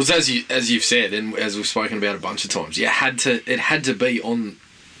 Well, as you've said, and as we've spoken about a bunch of times, it had to be on...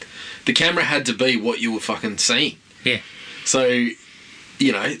 The camera had to be what you were fucking seeing. Yeah. So,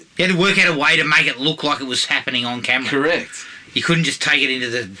 you had to work out a way to make it look like it was happening on camera. Correct. You couldn't just take it into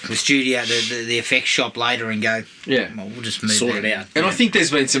the studio, the effects shop later and go, yeah, well, we'll just move Sort it out. And I think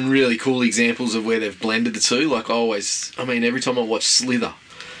there's been some really cool examples of where they've blended the two. Like every time I watch Slither,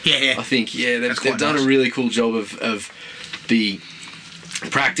 I think, they've done a really cool job of the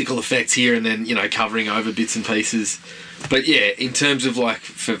practical effects here and then, covering over bits and pieces. But yeah, in terms of like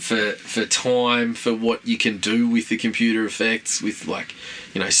for time, for what you can do with the computer effects, with like,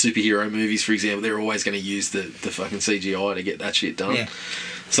 superhero movies, for example, they're always going to use the fucking CGI to get that shit done. Yeah.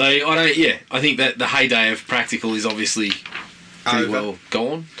 So I think that the heyday of practical is obviously pretty well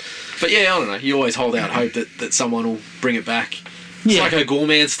gone. But yeah, I don't know. You always hold out hope that someone will bring it back. It's like a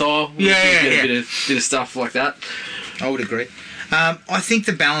Gorman style. A bit of stuff like that. I would agree. I think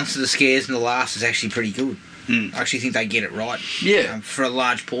the balance of the scares in the last is actually pretty good. I actually think they get it right. Yeah. For a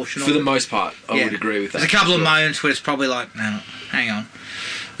large portion of it. it. For the most part, I would agree with that. There's a couple of moments where it's probably like, no, hang on.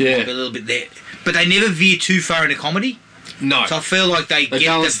 Yeah. Might be a little bit there. But they never veer too far into comedy. No. So I feel like they get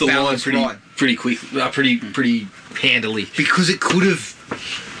balance the balance right. pretty quick, pretty handily. Because it could have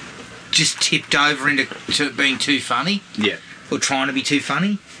just tipped over into being too funny. Yeah. Or trying to be too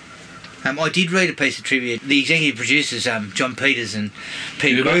funny. I did read a piece of trivia. The executive producers, John Peters and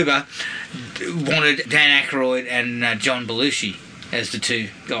Peter Gruber, wanted Dan Aykroyd and John Belushi as the two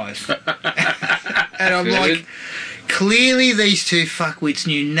guys. And I'm like, clearly these two fuckwits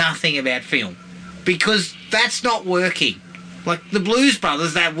knew nothing about film. Because that's not working. Like, the Blues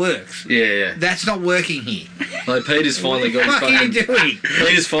Brothers, that works. Yeah. That's not working here. Like, Peter's finally got his What are you doing?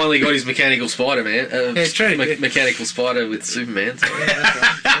 Peter's finally got his mechanical spider, man. It's true. Mechanical spider with Superman. So.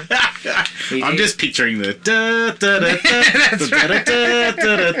 I'm just picturing the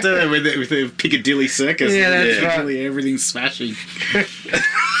with the Piccadilly Circus. Yeah, that's right. Everything's smashing.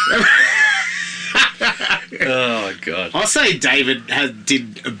 Oh god! I'll say David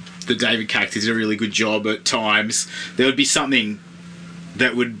the David character did a really good job at times. There would be something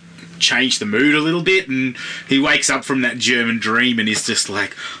that would change the mood a little bit, and he wakes up from that German dream and he's just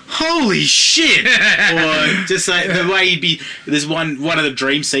like, holy shit. Or just like the way he'd be, there's one of the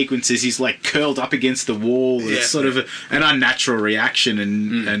dream sequences, he's like curled up against the wall. It's sort of an unnatural reaction,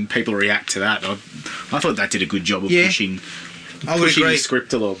 and people react to that. I thought that did a good job of pushing the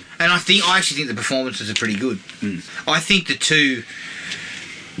script along. And I actually think the performances are pretty good. I think the two,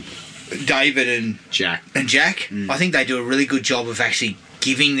 David and Jack, I think they do a really good job of actually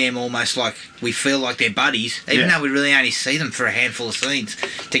giving them almost like we feel like they're buddies, even though we really only see them for a handful of scenes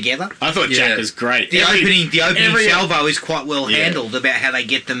together. I thought Jack was great. The opening salvo is quite well handled about how they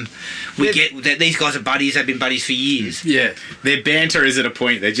get them. We get that these guys are buddies. They've been buddies for years. Yeah, their banter is at a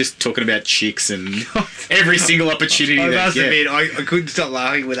point. They're just talking about chicks and every single opportunity. I must admit, I couldn't stop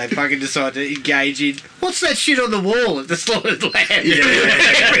laughing when they fucking decide to engage in what's that shit on the wall at the slaughtered lamb.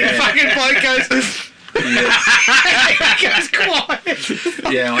 Every fucking bloke goes. Goes quiet.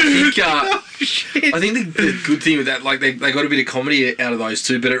 Yeah, I think the good thing with that, like they got a bit of comedy out of those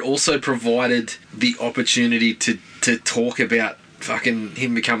two, but it also provided the opportunity to talk about fucking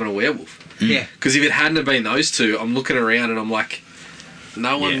him becoming a werewolf. Yeah, because if it hadn't have been those two, I'm looking around and I'm like,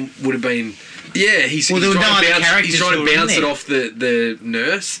 no one would have been. Yeah, he's trying to bounce it off the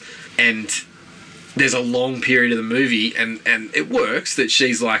nurse, and there's a long period of the movie, and it works that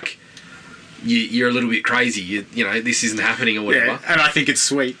she's like, you're a little bit crazy. You know, this isn't happening or whatever. Yeah, and I think it's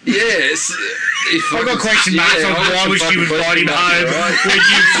sweet. Yes. I've got question marks on why would she invite him home when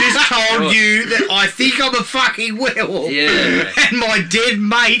you've just told you that I think I'm a fucking werewolf. Yeah. And my dead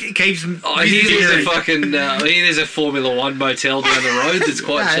mate keeps. I hear there's a fucking. There's a Formula One motel down the road that's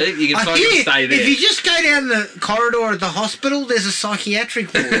quite cheap. You can fucking stay there. If you just go down the corridor at the hospital, there's a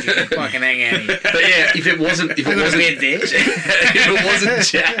psychiatric ward you can fucking hang out in. But yeah, if it wasn't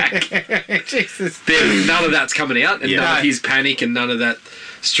Jack. Jesus. Then none of that's coming out, and none of his panic, and none of that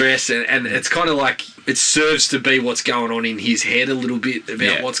stress, and it's kind of like it serves to be what's going on in his head a little bit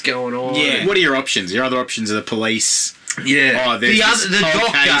about what's going on. Yeah. What are your options? Your other options are the police. Yeah. Oh, the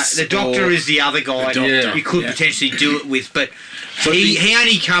doctor is the other guy you could potentially do it with, but he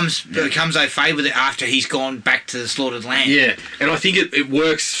only becomes au fait with it after he's gone back to the slaughtered lamb. Yeah, and I think it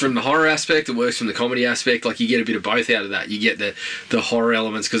works from the horror aspect, it works from the comedy aspect. Like, you get a bit of both out of that. You get the horror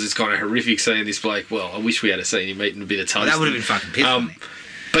elements because it's kind of horrific seeing this bloke. Well, I wish we had seen him eating a bit of toast. That would have been fucking piss.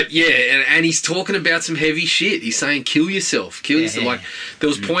 But yeah, and he's talking about some heavy shit. He's saying, kill yourself. Yeah. Like, there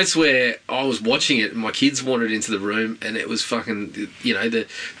was points where I was watching it and my kids wandered into the room and it was fucking, you know, the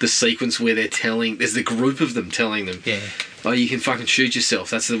sequence where there's the group of them telling them, oh, you can fucking shoot yourself.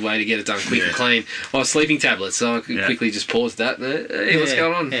 That's the way to get it done quick and clean. Oh, sleeping tablets. So I could quickly just pause that. Hey, what's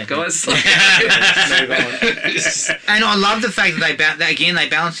going on, guys? And I love the fact that they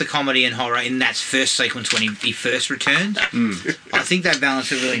balance the comedy and horror in that first sequence when he first returns. I think they balance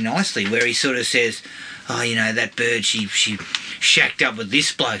it really nicely, where he sort of says, oh, you know, that bird, she shacked up with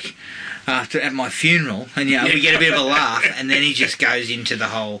this bloke at my funeral, and we get a bit of a laugh, and then he just goes into the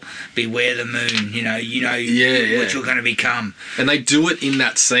whole beware the moon, you know what you're going to become. And they do it in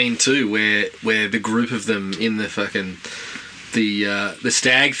that scene too, where the group of them in the fucking the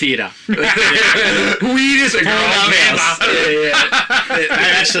stag theatre. Weirdest porno ever.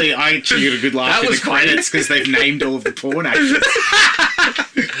 Actually, I triggered a good laugh in the credits because they've named all of the porn actors.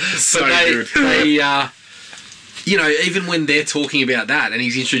 Good. They you know, even when they're talking about that and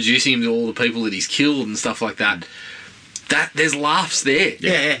he's introducing him to all the people that he's killed and stuff like that, there's laughs there.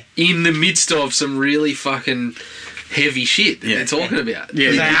 Yeah. In the midst of some really fucking heavy shit that they're talking about.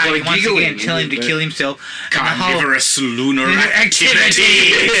 Yeah. They once again tell him to kill himself. Carnivorous lunar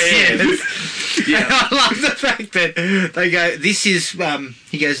activity. Yeah. I love the fact that they go, this is,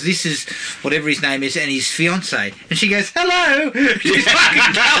 he goes, this is whatever his name is, and his fiancée. And she goes, hello! She's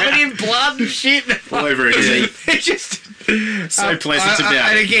fucking covered in blood and shit. All over it, isn't it? It's just so pleasant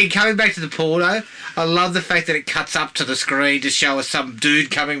about. And again, coming back to the porno, I love the fact that it cuts up to the screen to show us some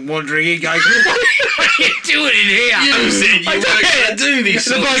dude coming wandering in going, what are you doing in here? You said you weren't going to do this.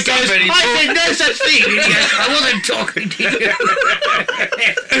 The bloke goes, I said no such thing. And he goes, I wasn't talking to you.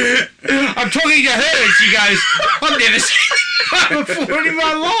 I'm talking to her. And she goes, I've never seen that before in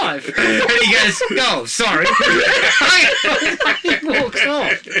my life. And he goes, oh, sorry. He walks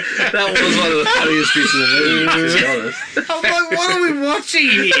off. That was one of the funniest bits of the movie, to be honest. I'm like, what are we watching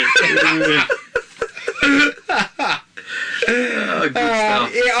here? Good stuff.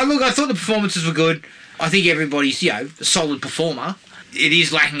 Yeah, look, I thought the performances were good. I think everybody's, a solid performer. It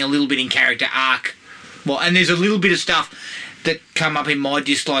is lacking a little bit in character arc. Well, and there's a little bit of stuff that come up in my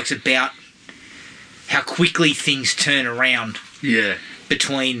dislikes about how quickly things turn around. Yeah.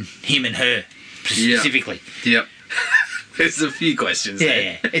 Between him and her, specifically. Yep. There's a few questions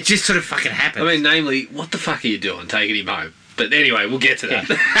there. Yeah. It just sort of fucking happens. I mean, namely, what the fuck are you doing taking him home? But anyway, we'll get to that.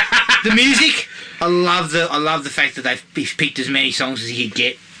 The music, I love the fact that they've picked as many songs as he could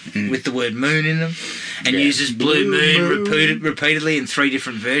get with the word moon in them, and uses Blue Moon repeatedly in 3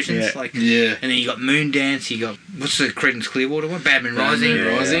 different versions. And then you got Moon Dance. You got what's the Creedence Clearwater one? Bad Moon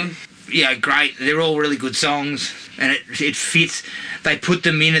Rising. Yeah, great. They're all really good songs, and it fits. They put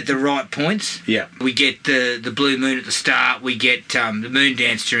them in at the right points. Yeah. We get the Blue Moon at the start. We get the Moon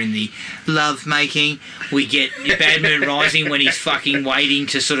Dance during the love making. We get Bad Moon Rising when he's fucking waiting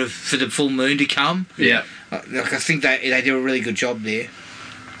to sort of for the full moon to come. Yeah. Like I think they do a really good job there.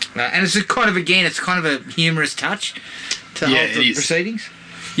 And it's kind of a humorous touch to the proceedings.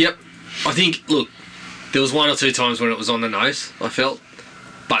 Yep. I think, look, there was 1 or 2 times when it was on the nose, I felt.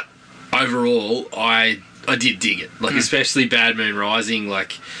 But overall, I did dig it. Like, especially Bad Moon Rising,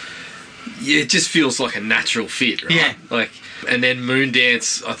 like, it just feels like a natural fit, right? Yeah. Like, and then Moon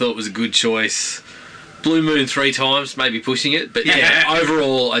Dance, I thought was a good choice. Blue Moon 3 times, maybe pushing it. But yeah,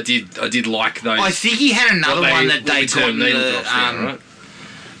 overall, I did like those. I think he had another one that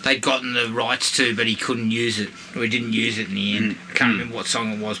they'd gotten the rights to, but he couldn't use it. Or he didn't use it in the end. I can't remember what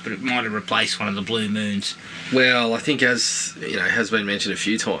song it was, but it might have replaced one of the Blue Moons. Well, I think as has been mentioned a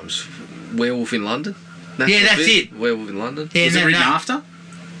few times, Werewolf in London. That's it. Werewolf in London. Yeah, was it written after?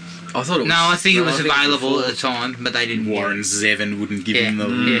 I thought it was. No, I think it was available at the time, but they didn't. Warren Zevon wouldn't give him the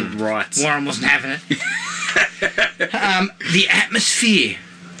rights. Warren wasn't having it. The atmosphere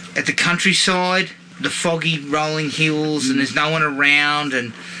at the countryside, the foggy rolling hills, and there's no one around,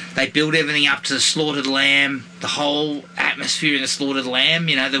 and they build everything up to the slaughtered lamb. The whole atmosphere in the slaughtered lamb,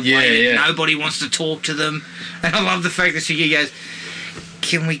 the way that nobody wants to talk to them. And I love the fact that she goes,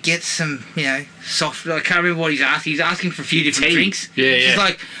 can we get some, soft... I can't remember what he's asking. He's asking for a few different drinks. She's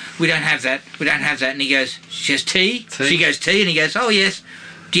like, we don't have that. We don't have that. And he goes, she has tea? She goes, tea? And he goes, oh, yes.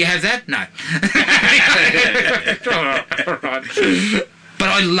 Do you have that? No. But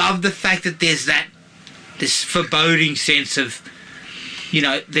I love the fact that there's this foreboding sense of,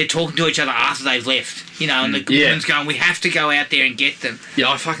 they're talking to each other after they've left, and the woman's going, we have to go out there and get them. Yeah,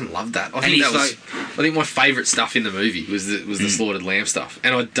 I fucking loved that. I think my favourite stuff in the movie was the slaughtered lamb stuff.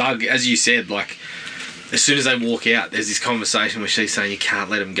 And I dug, as you said, like, as soon as they walk out, there's this conversation where she's saying you can't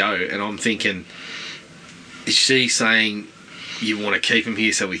let him go. And I'm thinking, is she saying you want to keep him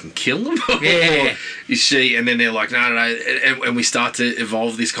here so we can kill him? Yeah. Or is she... And then they're like, no. And we start to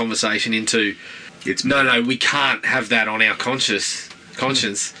evolve this conversation into, no, we can't have that on our conscience.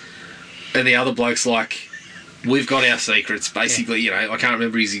 And the other bloke's like, we've got our secrets. Basically, I can't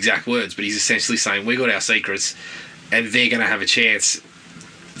remember his exact words, but he's essentially saying, we got our secrets and they're going to have a chance.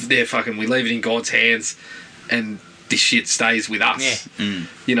 We leave it in God's hands and this shit stays with us. And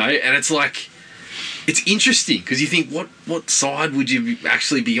it's like, it's interesting because you think, what side would you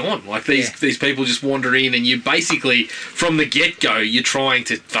actually be on? Like these people just wander in and you basically, from the get-go, you're trying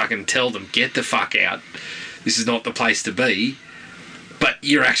to fucking tell them, get the fuck out. This is not the place to be. But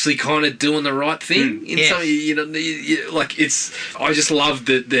you're actually kind of doing the right thing in some, it's. I just love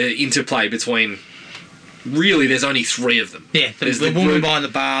the interplay between. Really, there's only 3 of them. Yeah, the woman behind the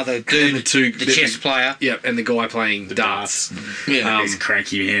bar, the dude, the chess player. Yeah, and the guy playing darts. Yeah, he's a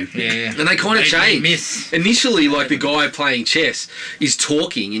cranky man. Yeah. And they kind of change. Initially, the guy playing chess is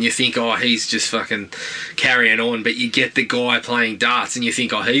talking, and you think, oh, he's just fucking carrying on. But you get the guy playing darts, and you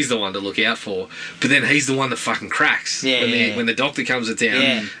think, oh, he's the one to look out for. But then he's the one that fucking cracks. Yeah, when the doctor comes to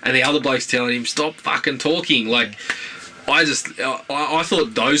town, and the other bloke's telling him, stop fucking talking. Like... I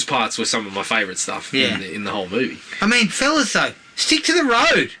thought those parts were some of my favourite stuff in the whole movie. I mean, fellas, though, stick to the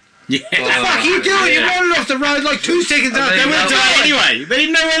road. Yeah. What the fuck are you doing? You wandered off the road like 2 seconds after. They went anyway. They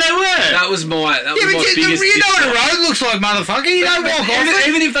didn't know where they were. That was my biggest... You know what a road looks like, motherfucker. You don't walk off it.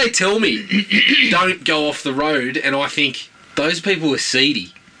 Even if they tell me, don't go off the road, and I think, those people are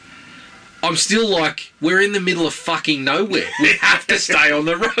seedy. I'm still like, we're in the middle of fucking nowhere. We have to stay on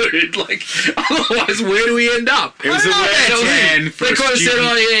the road. Like, otherwise, where do we end up? It was a word They kind of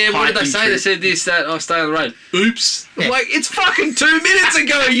said, what did they say? They said this, that, I'll stay on the road. Oops. Yeah. Like, it's fucking 2 minutes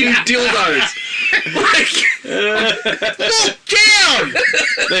ago, you dildos. Look down!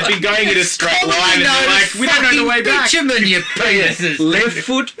 They've been going in a straight line and they're like, we don't know the way back. Bitumen, you penises. Left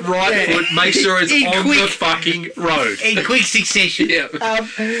foot, right foot, make sure it's on the fucking road. In quick succession. Yeah.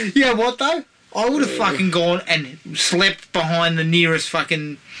 You know what, though? I would have fucking gone and slept behind the nearest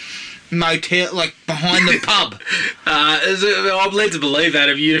fucking motel, like behind the pub. I'm led to believe that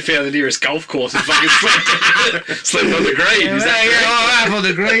if you'd have found the nearest golf course and fucking slept on the green. Is that up on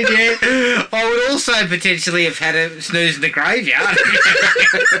the green, yeah. I would also potentially have had a snooze in the graveyard.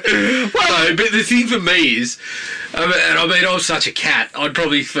 Well, no, but the thing for me is, and I mean, I'm such a cat. I'd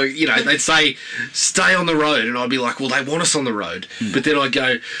probably, they'd say, stay on the road, and I'd be like, well, they want us on the road. But then I'd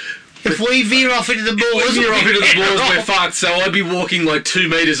go, if we veer off into the moors, we're fucked. So I'd be walking like 2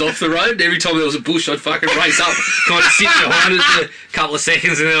 metres off the road. Every time there was a bush, I'd fucking race up, kind of sit behind it for a couple of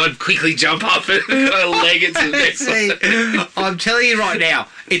seconds, and then I'd quickly jump up and kind of leg it to the next one. I'm telling you right now,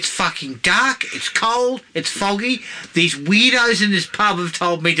 it's fucking dark, it's cold, it's foggy. These weirdos in this pub have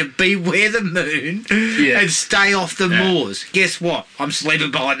told me to beware the moon and stay off the moors. Guess what? I'm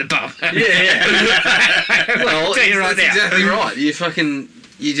sleeping behind the pub. Yeah. Well, tell you right now. Exactly right.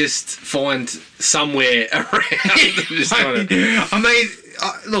 You just find somewhere around.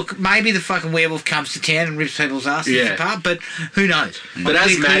 Look, maybe the fucking werewolf comes to town and rips people's asses apart, but who knows? But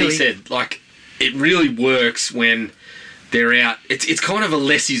as Matty said, like, it really works when they're out. It's kind of a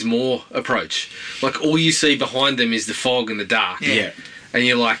less is more approach. Like, all you see behind them is the fog and the dark. Yeah. And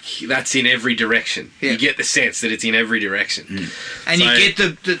you're like, that's in every direction. Yeah. You get the sense that it's in every direction. And you get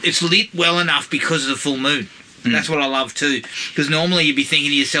it's lit well enough because of the full moon. That's what I love too. Because normally you'd be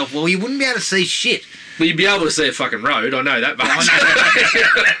thinking to yourself, well, you wouldn't be able to see shit. Well, you'd be able to see a fucking road. I know that much.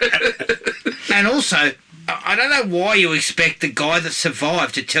 And also, I don't know why you expect the guy that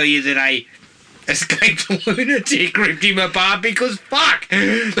survived to tell you that a escaped lunatic ripped him apart, because fuck,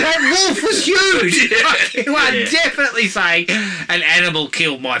 that wolf was huge. You are definitely saying an animal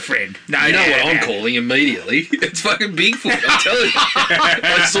killed my friend. No, you know what I'm calling immediately? It's fucking Bigfoot. I'm telling you,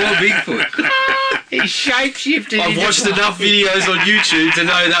 I saw Bigfoot. He shapeshifted. I've watched enough videos on YouTube to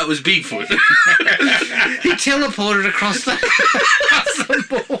know that was Bigfoot. He teleported across the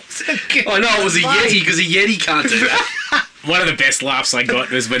balls. I know it was a Yeti, because a Yeti can't do that. One of the best laughs I got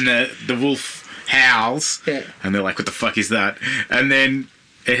was when the wolf howls, and they're like, "What the fuck is that?" And then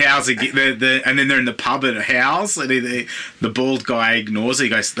it howls again, and then they're in the pub and it howls, and the bald guy ignores it. He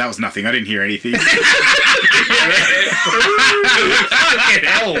goes, "That was nothing. I didn't hear anything." Fucking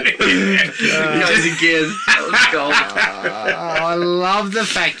hell! Goes again. That was gold. I love the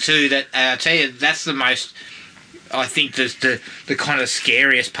fact too that I tell you, that's the most. I think the kind of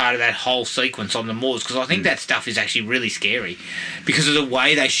scariest part of that whole sequence on the moors, because I think that stuff is actually really scary because of the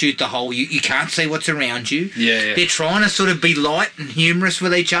way they shoot the hole. You can't see what's around you. Yeah. They're trying to sort of be light and humorous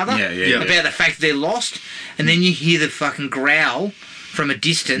with each other about the fact they're lost, and then you hear the fucking growl from a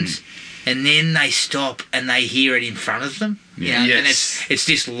distance, and then they stop and they hear it in front of them. Yeah, and it's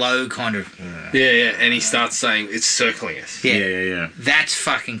this low kind of. And he starts saying it's circling us. Yeah. That's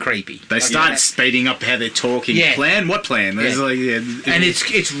fucking creepy. They start speeding up how they're talking. Yeah. Plan? What plan? Yeah. Like, and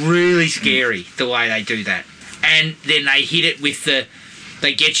it's really scary the way they do that. And then they hit it with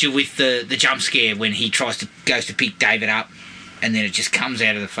they get you with the jump scare when he goes to pick David up, and then it just comes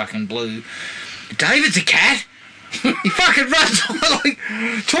out of the fucking blue. David's a cat. He fucking runs like,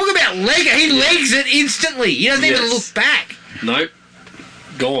 talk about leg. He legs it instantly. He doesn't even look back. Nope.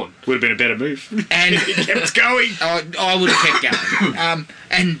 Gone. Would have been a better move. And he kept going. I would have kept going.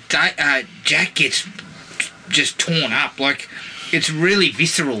 And Jack gets just torn up. Like, it's really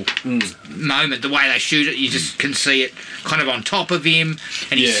visceral moment. The way they shoot it, you just can see it kind of on top of him,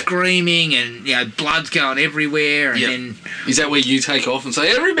 and he's screaming, and blood's going everywhere. And then is that where you take off and say,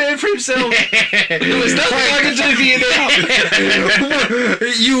 "Every man for himself"? There's nothing I can do for you now.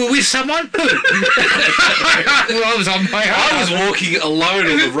 You were with someone? Well, I was on my own. I was walking alone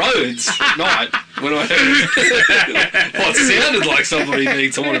on the roads at night when I heard what sounded like somebody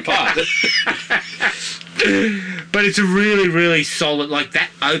being torn apart. But it's a really, really solid, like, that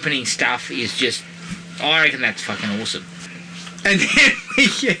opening stuff is just, I reckon that's fucking awesome. And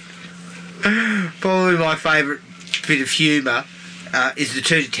then probably my favourite bit of humour is the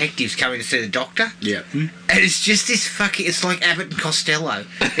two detectives coming to see the doctor. Yeah. And it's just this fucking, it's like Abbott and Costello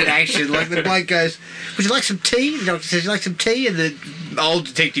in action. Like, the bloke goes, "Would you like some tea?" The doctor says, "Would you like some tea?" And the old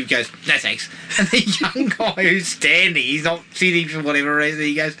detective goes, "No thanks." And the young guy who's standing, he's not sitting for whatever reason,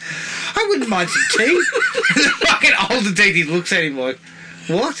 he goes, "I wouldn't mind some tea." And the fucking old detective looks at him like,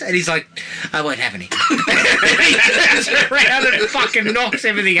 "What?" And he's like, "I won't have any." And he turns around and fucking knocks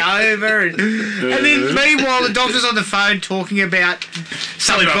everything over. And then meanwhile, the doctor's on the phone talking about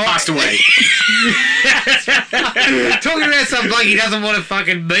something passed away. Talking about some bloke he doesn't want to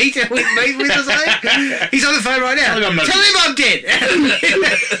fucking meet with or something. He's on the phone right now. Tell him I'm dead.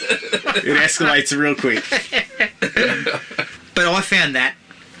 It escalates real quick. But I found that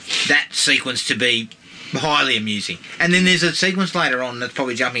sequence to be Highly amusing. And then there's a sequence later on that's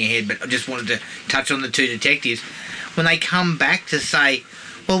probably jumping ahead, but I just wanted to touch on the two detectives. When they come back to say,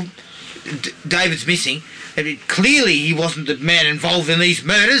 well, David's missing. I mean, clearly he wasn't the man involved in these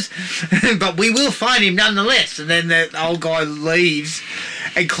murders, but we will find him nonetheless. And then the old guy leaves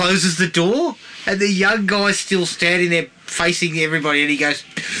and closes the door, and the young guy's still standing there facing everybody, and he goes,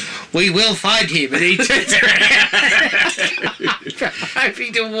 we will find him. And he turns around,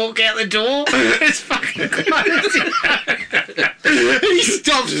 hoping to walk out the door. It's fucking close. And he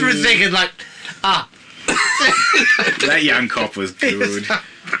stops for a second, like, That young cop was good.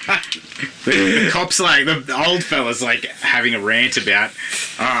 The cop's like, the old fella's like having a rant about,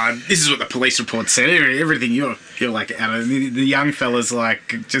 this is what the police report said. Everything you're like out of. The young fella's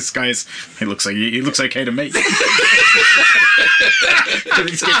like, just goes, he looks okay to me. And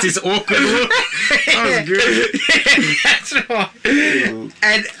he gets this awkward look. That was good. Yeah, that's right.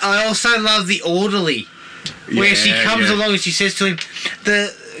 And I also love the orderly, where she comes along and she says to him,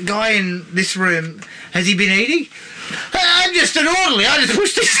 the guy in this room, has he been eating? I'm just an orderly. I just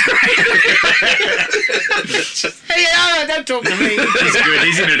pushed this around. Hey, don't talk to me. He's good.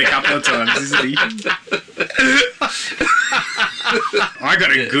 He's in it a couple of times, isn't he? I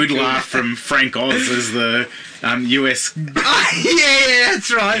got a good laugh from Frank Oz as the US. Yeah,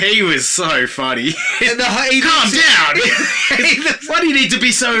 that's right. He was so funny. And calm down. Why do you need to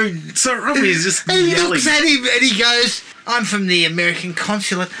be so wrong? He's just he yelling. looks at him and he goes, I'm from the American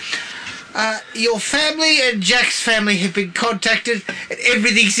consulate. Your family and Jack's family have been contacted and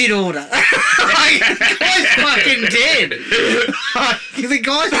everything's in order. Like, the guy's fucking dead. The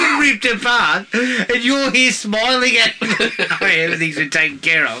guy's been ripped apart and you're here smiling at him. Everything's been taken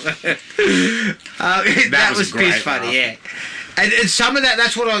care of. That was piss funny, yeah. And some of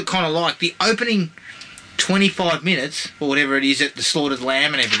that's what I kind of like. The opening 25 minutes, or whatever it is, at the slaughtered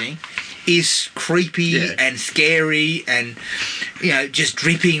lamb and everything, is creepy and scary and, just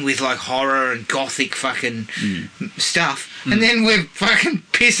dripping with like horror and gothic fucking stuff. And then we're fucking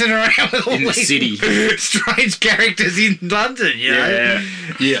pissing around with all these city. strange characters in London, Yeah.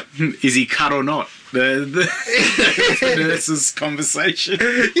 Is he cut or not? The nurse's conversation.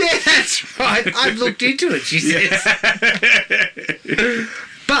 Yeah, that's right. I've looked into it, she says.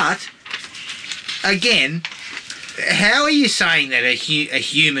 But, again, how are you saying that a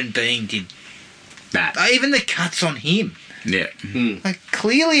human being did that? Even the cuts on him. Yeah. Like,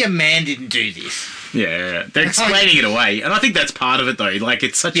 clearly a man didn't do this. Yeah. They're explaining it away. And I think that's part of it, though. Like,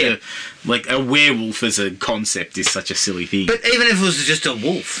 it's such a werewolf as a concept is such a silly thing. But even if it was just a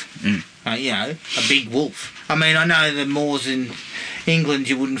wolf, a big wolf. I mean, I know the moors in England,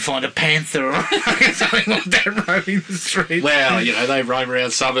 you wouldn't find a panther or something like that roaming the streets. Well, they roam around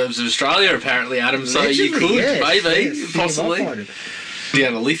suburbs of Australia, apparently, Adam, so you could, maybe, possibly.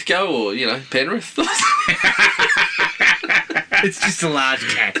 Down to Lithgow or, Penrith. It's just a large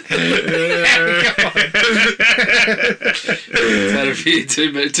cat. It's had a few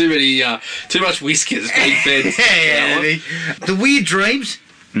too much whiskers being fed. The weird dreams,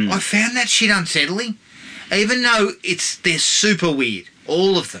 I found that shit unsettling. Even though they're super weird,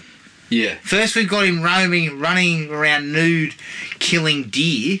 all of them. Yeah. First we've got him running around nude, killing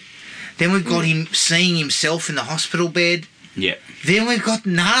deer. Then we've got him seeing himself in the hospital bed. Yeah. Then we've got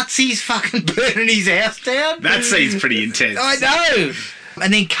Nazis fucking burning his house down. That seems pretty intense. I know.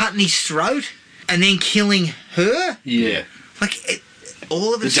 And then cutting his throat. And then killing her. Yeah. Like,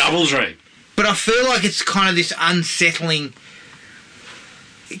 all of it. The double dream. But I feel like it's kind of this unsettling,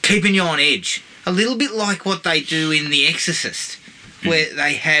 keeping you on edge. A little bit like what they do in The Exorcist, where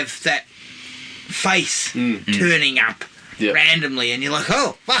they have that face turning up randomly, and you're like,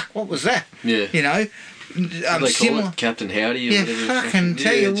 oh, fuck, what was that? Yeah. What they call it? Captain Howdy or whatever. Fucking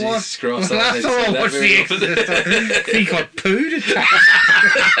tell you what. Jesus Christ, Last time I watched The Exorcist, I think I pooed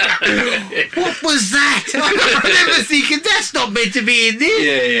a What was that? I remember thinking, that's not meant to be in this.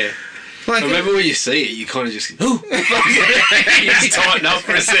 Yeah. Like, I remember when you see it, you kind of just, you just tighten up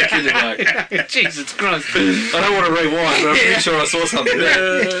for a second. You're like, Jesus Christ. I don't want to rewind, but I'm pretty sure I saw something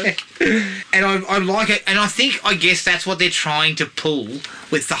there. And I like it. And I guess that's what they're trying to pull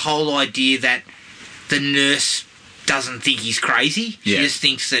with the whole idea that the nurse doesn't think he's crazy. She just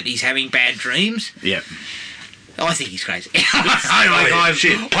thinks that he's having bad dreams. Yeah. I think he's crazy. I'm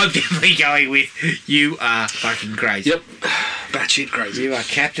definitely going with, you are fucking crazy. Yep. batshit crazy. You are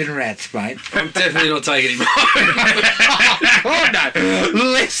Captain Rats, mate. I'm definitely not taking him home. Oh no!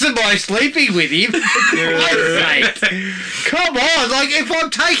 Less am I sleeping with him. For Christ's sake. Come on, like if I'm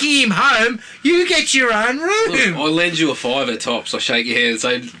taking him home, you get your own room. Look, I lend you a $5 tops. I shake your hand and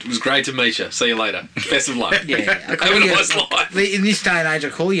say, it was great to meet you. See you later. Best of luck. Yeah, Have a nice life. In this day and age, I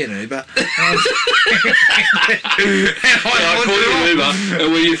call you an Uber. I call you an Uber,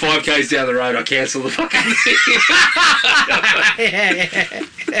 and when you're 5Ks down the road, I cancel the fucking thing.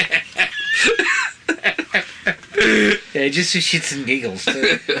 Yeah, just for shits and giggles.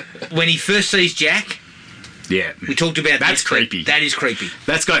 Too. When he first sees Jack, Yeah. we talked about That's this, but creepy. That is creepy.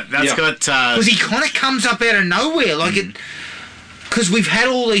 That's got Because he kind of comes up out of nowhere, like it. Because we've had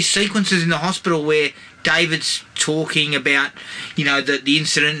all these sequences in the hospital where David's talking about, you know, the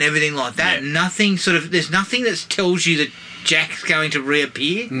incident and everything like that. Yeah. Nothing sort of. There's nothing that tells you that Jack's going to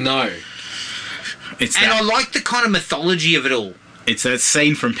reappear. No. it's And that, I like the kind of mythology of it all. it's that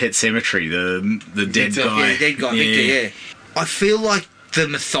scene from Pet Sematary, the dead guy. Yeah, dead guy, Victor, yeah. I feel like the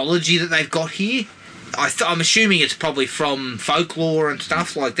mythology that they've got here, I'm assuming it's probably from folklore and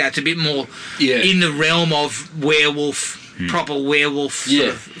stuff like that. It's a bit more in the realm of werewolf, proper werewolf sort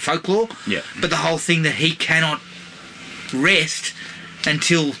of folklore. Yeah. But the whole thing that he cannot rest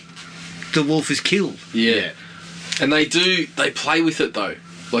until the wolf is killed. Yeah. And they play with it though.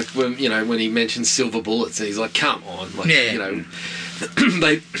 Like when he mentions silver bullets, and he's like, "Come on!" Like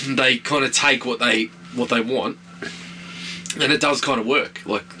they kind of take what they want, and it does kind of work.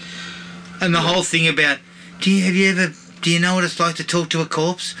 Like, and the whole thing about do you know what it's like to talk to a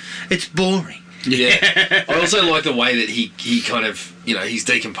corpse? It's boring. Yeah. I also like the way that he kind of, he's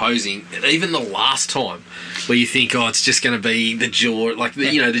decomposing. And even the last time where you think, oh, it's just going to be the jaw, like,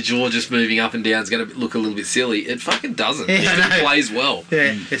 the jaw just moving up and down is going to look a little bit silly. It fucking doesn't. It plays well.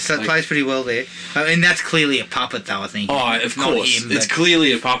 Yeah, it plays pretty well there. I mean, that's clearly a puppet, though, I think. Oh, of Not course. him, it's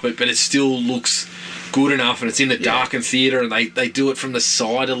clearly a puppet, but it still looks good enough, and it's in the darkened theatre, and they do it from the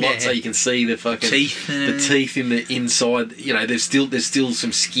side a lot, so you can see the fucking teeth in the inside. There's still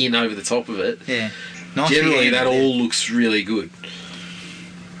some skin over the top of it. Yeah, nice. Generally, that all looks really good.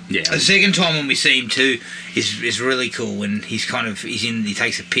 Yeah. The second time when we see him too is really cool when he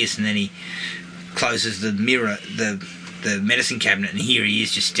takes a piss and then he closes the mirror, the medicine cabinet, and here he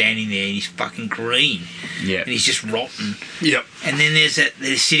is just standing there and he's fucking green. Yeah. And he's just rotten. Yep. And then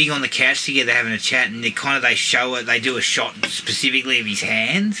they're sitting on the couch together having a chat, and they show it. They do a shot specifically of his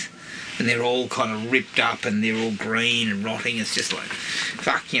hands, and they're all kind of ripped up and they're all green and rotting. It's just like,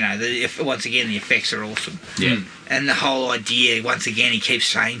 fuck, once again the effects are awesome. Yeah. And the whole idea, once again, he keeps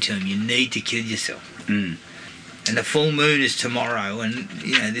saying to him, you need to kill yourself. Mm. And the full moon is tomorrow, and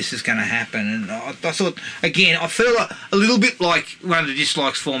this is going to happen. And I thought, again, I feel like a little bit like one of the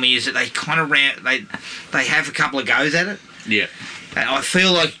dislikes for me is that they kind of they have a couple of goes at it. Yeah. And I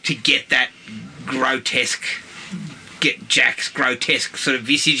feel like to get Jack's grotesque sort of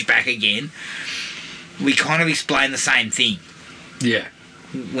visage back again, we kind of explain the same thing. Yeah.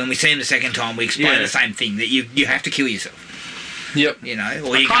 When we see him the second time, we explain the same thing, that you have to kill yourself. Yep. Or I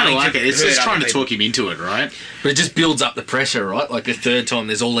you're kind of going like to it. It's hurt just trying other to people. talk him into it, right? But it just builds up the pressure, right? Like the third time,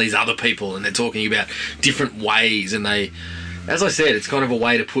 there's all these other people, and they're talking about different ways, and as I said, it's kind of a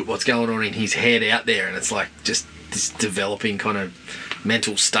way to put what's going on in his head out there, and it's like just this developing kind of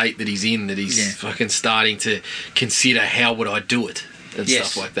mental state that he's in, that he's fucking starting to consider how would I do it and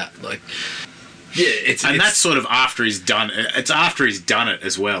stuff like that. Like, that's sort of after he's done it. It's after he's done it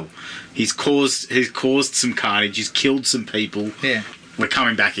as well. He's caused some carnage. He's killed some people. Yeah. We're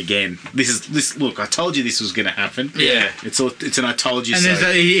coming back again. Look, I told you this was going to happen. Yeah. It's an I told you And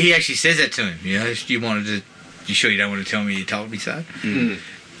so. he actually says that to him. You sure you don't want to tell me you told me so? Mm.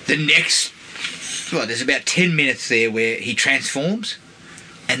 The next, there's about 10 minutes there where he transforms,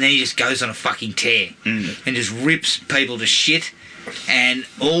 and then he just goes on a fucking tear and just rips people to shit, and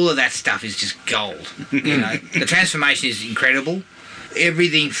all of that stuff is just gold. The transformation is incredible.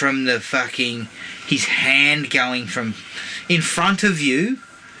 Everything from the fucking his hand going from in front of you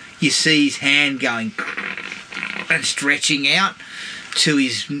see his hand going and stretching out to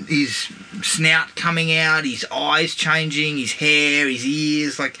his snout coming out, his eyes changing, his hair, his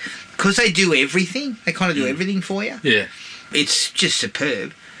ears, like, because they do everything. They kind of do everything for you. Yeah. It's just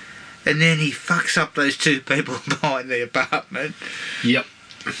superb. And then he fucks up those two people behind the apartment. Yep.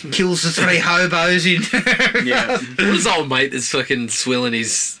 Kills the three hobos in. Yeah. His old mate that's fucking swilling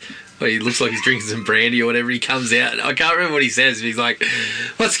his he looks like he's drinking some brandy or whatever. He comes out. I can't remember what he says, but he's like,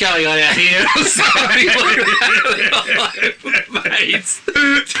 "What's going on out here?" Or something like that. Mates.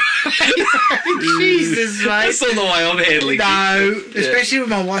 Jesus, mate. That's not the way I'm handling it. No, especially with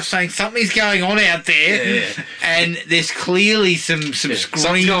my wife saying something's going on out there, and there's clearly some Something's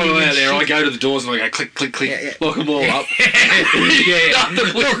screaming going on out there. and I go to the doors and I go click, click, click, lock them all up.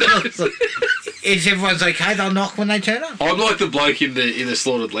 If everyone's okay, they'll knock when they turn up. I'm like the bloke in the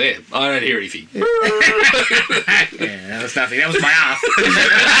slaughtered lamb. I don't hear anything. Yeah, that was nothing. That was my ass.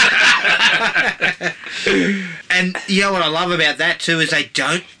 And you know what I love about that too is they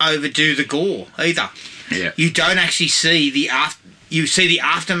don't overdo the gore either. Yeah. You don't actually see you see the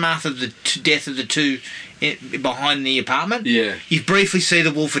aftermath of the death of the two behind the apartment. Yeah. You briefly see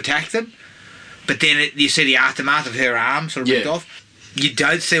the wolf attack them, but then you see the aftermath of her arm sort of ripped off. You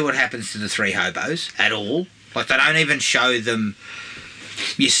don't see what happens to the three hobos at all. Like, they don't even show them.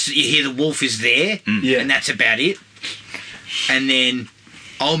 You hear the wolf is there, and that's about it. And then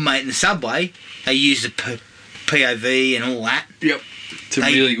old mate in the subway, they use the POV and all that. Yep. It's a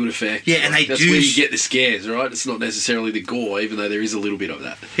really good effect. Yeah, and that's where you get the scares, right? It's not necessarily the gore, even though there is a little bit of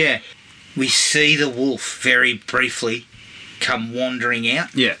that. Yeah. We see the wolf very briefly come wandering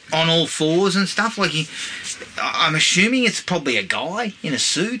out. Yeah. On all fours and stuff. Like, I'm assuming it's probably a guy in a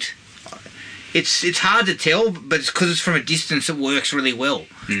suit. It's hard to tell, but it's because it's from a distance it works really well.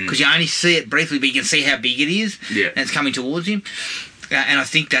 Because you only see it briefly, but you can see how big it is. Yeah. And it's coming towards him. And I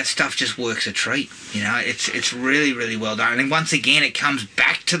think that stuff just works a treat. You know, it's really, really well done. And once again, it comes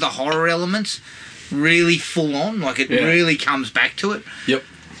back to the horror elements really full on. Like, it really comes back to it. Yep.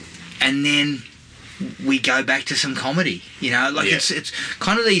 And then we go back to some comedy. You know, like it's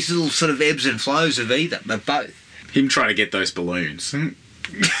kind of these little sort of ebbs and flows of either, but both. Him trying to get those balloons. That's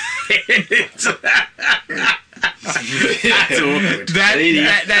awkward.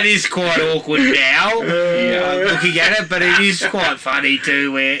 That is quite awkward now, looking at it, but it is quite funny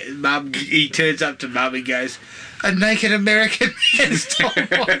too, where he turns up to Mum and goes, "A naked American man stole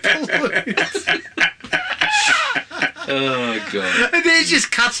my balloons." Oh, God. And then it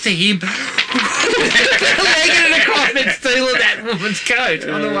just cuts to him legging it across and stealing that woman's coat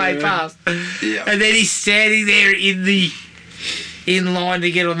on the way past. Yeah. And then he's standing there in line to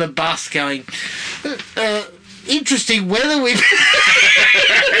get on the bus going, interesting weather we've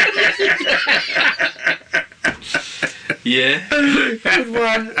Yeah. Good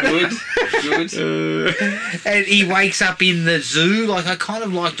one. Good. And he wakes up in the zoo. Like, I kind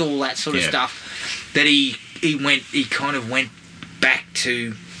of liked all that sort of stuff. That he kind of went back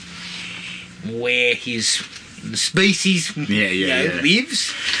to where the species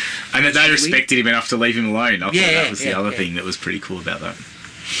lives. And that they respected him enough to leave him alone. I thought that was the other yeah. thing that was pretty cool about that.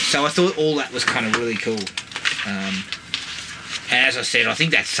 So I thought all that was kind of really cool. And as I said, I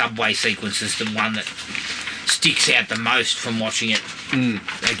think that subway sequence is the one that sticks out the most from watching it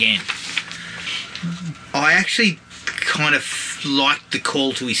again. I actually kind of liked the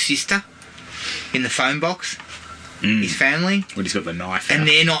call to his sister in the phone box. His family. When he's got the knife and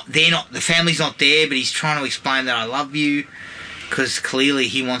out. they're not, the family's not there, but he's trying to explain that I love you, because clearly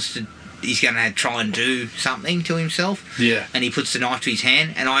he's going to try and do something to himself. Yeah. And he puts the knife to his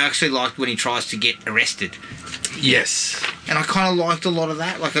hand, and I actually liked when he tries to get arrested. Yes. And I kind of liked a lot of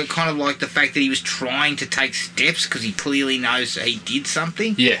that. Like, I kind of liked the fact that he was trying to take steps because he clearly knows that he did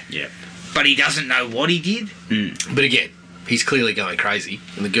something. Yeah. But he doesn't know what he did. But again, he's clearly going crazy,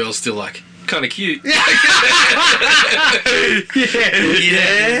 and the girl's still like, kind of cute.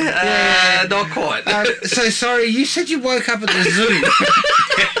 Not quite. So sorry, you said you woke up at the zoo.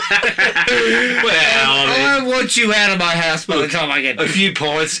 Well, I want you out of my house by the time I get a few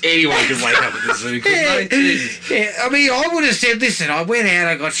pints. Anyone can wake up at the zoo. I mean, I would have said, listen, I went out,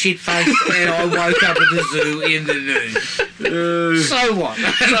 I got shit faced, and I woke up at the zoo in the noon. So what?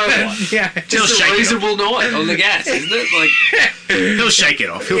 Yeah, just a reasonable night on the gas, isn't it? Like, he'll shake it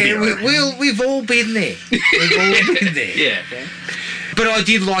off. He'll be alright. We've all been there. Yeah. But I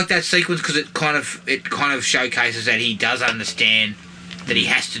did like that sequence because it kind of showcases that he does understand that he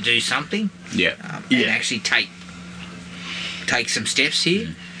has to do something. And actually take some steps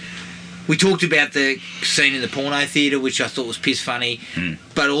here. We talked about the scene in the porno theatre, which I thought was piss funny,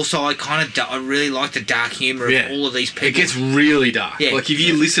 but also I really like the dark humour of all of these people. It gets really dark. Yeah. Like, if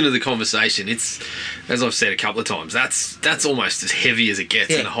you listen to the conversation, it's, as I've said a couple of times, that's almost as heavy as it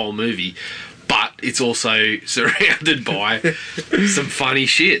gets in the whole movie. but it's also surrounded by some funny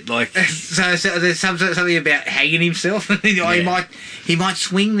shit. Like, so there's something about hanging himself. He might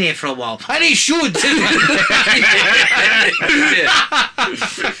swing there for a while, and he should. I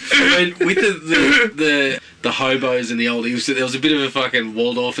mean, with the hobos and the old, there was a bit of a fucking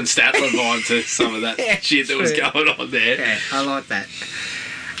Waldorf and Statler vibe to some of that shit that was going on there. Yeah, I like that.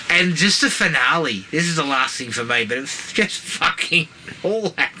 And just the finale. This is the last thing for me, but it's just fucking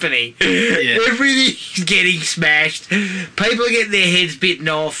all happening. Yeah. Everything's getting smashed. People are getting their heads bitten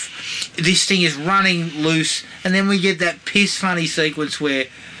off. This thing is running loose. And then we get that piss funny sequence where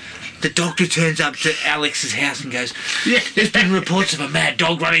the doctor turns up to Alex's house and goes, there's been reports of a mad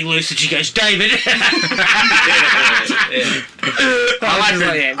dog running loose. And she goes, David.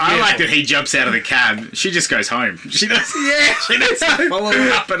 I like that he jumps out of the cab. She just goes home. She doesn't. Yeah, she doesn't follow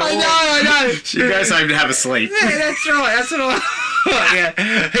up at all. I know. She goes home to have a sleep. Yeah, that's right. That's what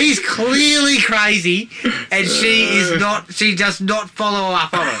yeah. He's clearly crazy, and she is not. She does not follow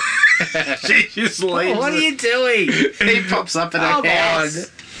up on it. She just leaves. What are you doing? He pops up at her house.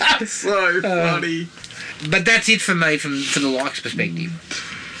 That's so funny. But that's it for me from the likes perspective.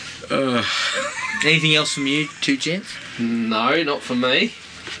 Anything else from you two gents? No, not for me.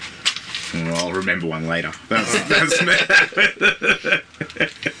 Well, I'll remember one later. That's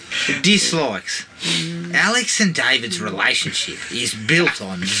Dislikes. Alex and David's relationship is built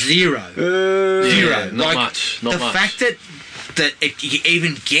on zero. Yeah, not Like, much. The fact that it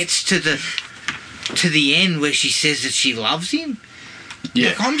even gets to the end where she says that she loves him. Yeah.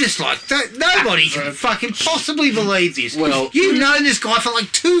 Like, I'm just like, nobody can fucking possibly believe this. Well, you've known this guy for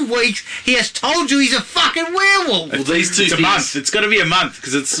like 2 weeks. He has told you he's a fucking werewolf. Well, these two it's things... a month. It's got to be a month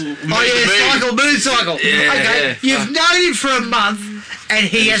because it's moon cycle. Yeah, okay, you've known him for a month, and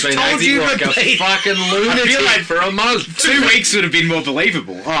he has told you like a fucking lunatic for a month. 2 weeks would have been more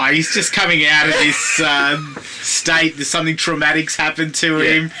believable. Oh, he's just coming out of this state. There's something traumatic's happened to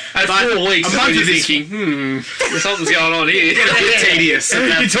him. At 4 weeks, a month you're of this thinking, something's going on here. It's a bit tedious.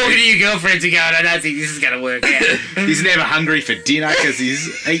 You're talking to your girlfriends and going, I don't think this is going to work out. He's never hungry for dinner because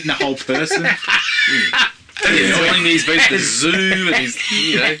he's eaten a whole person. Telling me he's been to the zoo and he's,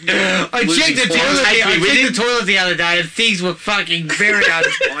 I checked the toilet the other day and things were fucking very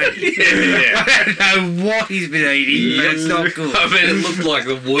untidy. I don't know what he's been eating, but it's not good. I mean, it looked like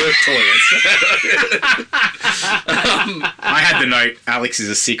the work toilets. I had the note, Alex is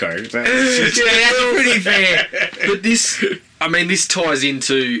a sicko. That's pretty fair. But this ties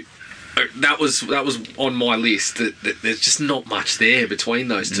into... That was on my list. That there's just not much there between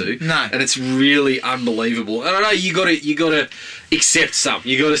those two. No, and it's really unbelievable. And I know you got to accept some.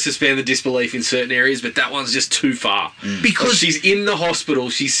 You got to suspend the disbelief in certain areas, but that one's just too far. Because she's in the hospital,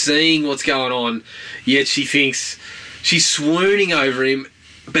 she's seeing what's going on, yet she thinks she's swooning over him.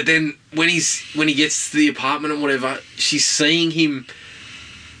 But then when he gets to the apartment and whatever, she's seeing him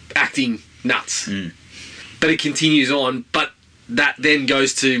acting nuts. But it continues on. But that then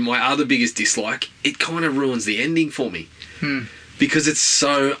goes to my other biggest dislike. It kind of ruins the ending for me. Because it's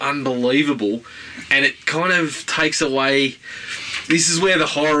so unbelievable and it kind of takes away... This is where the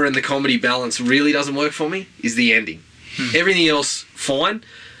horror and the comedy balance really doesn't work for me, is the ending. Everything else, fine,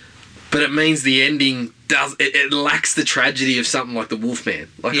 but it means the ending it lacks the tragedy of something like the Wolfman.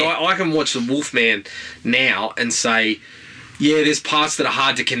 Like, I can watch the Wolfman now and say... Yeah, there's parts that are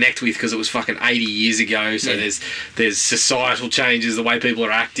hard to connect with because it was fucking 80 years ago, so there's societal changes, the way people are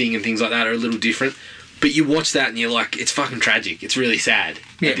acting and things like that are a little different. But you watch that and you're like, it's fucking tragic. It's really sad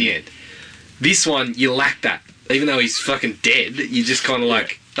at the end. This one, you lack that. Even though he's fucking dead, you're just kind of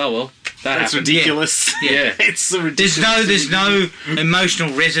like, oh, well, that's happened. Ridiculous. Yeah. It's so ridiculous. There's no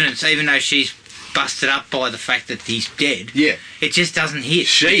emotional resonance, even though she's busted up by the fact that he's dead. Yeah. It just doesn't hit.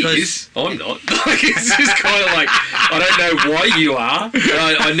 She is. I'm not. Like, it's just kind of like, I don't know why you are.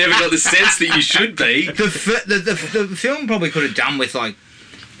 I never got the sense that you should be. The film probably could have done with like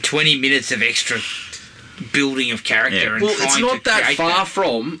 20 minutes of extra building of character. And well, it's trying not to that create far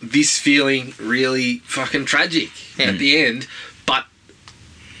from this feeling really fucking tragic at the end. But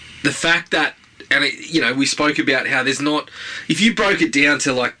the fact that, and we spoke about how there's not, if you broke it down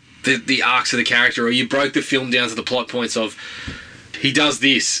to like the arcs of the character, or you broke the film down to the plot points of he does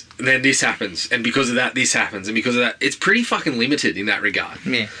this, and then this happens, and because of that this happens, and because of that, it's pretty fucking limited in that regard.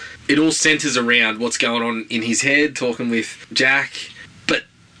 Yeah. It all centres around what's going on in his head, talking with Jack, but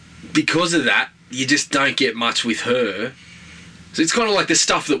because of that, you just don't get much with her. So it's kind of like the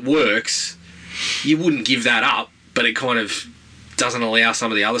stuff that works, you wouldn't give that up, but it kind of doesn't allow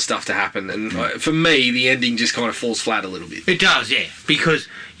some of the other stuff to happen. And for me, the ending just kind of falls flat a little bit. It does, yeah, because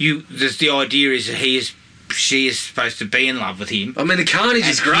the idea is that he has she is supposed to be in love with him. I mean, the carnage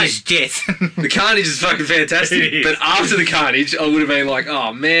is great. His death. The carnage is fucking fantastic. It is. But after the carnage, I would have been like,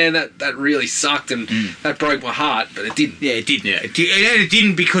 oh man, that really sucked and that broke my heart. But it didn't. Yeah, it didn't. Yeah. It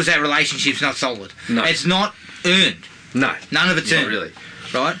didn't because that relationship's not solid. No. It's not earned. No. None of it's Not earned. really.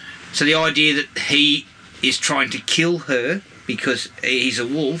 Right? So the idea that he is trying to kill her because he's a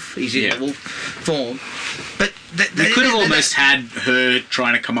wolf, he's in Yeah. a wolf form. But We could have almost had her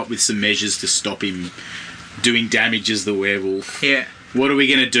trying to come up with some measures to stop him doing damage as the werewolf. Yeah. What are we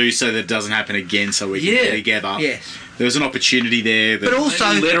going to do so that it doesn't happen again so we can get together? Yes. There was an opportunity there. That But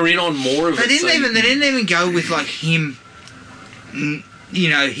also, Maybe let her in on more of they it. didn't even go with like him, you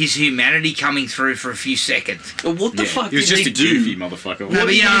know, his humanity coming through for a few seconds. Well, what the fuck he was did just he a do? goofy motherfucker. No,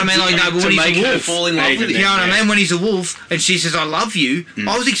 but you know what I mean? Like, no, but to when make he's a her wolf, fall in love with you him? know what I mean? When he's a wolf and she says, "I love you,"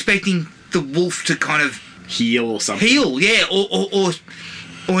 I was expecting the wolf to kind of Heal or something. heal, yeah,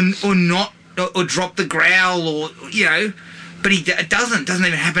 or not, or drop the growl, or you know. But it doesn't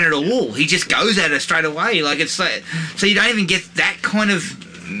even happen at all. He just goes at her straight away. Like, it's like, so you don't even get that kind of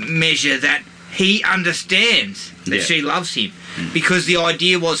measure that he understands that Yeah. she loves him, because the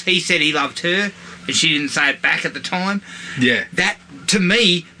idea was he said he loved her and she didn't say it back at the time. Yeah. That, to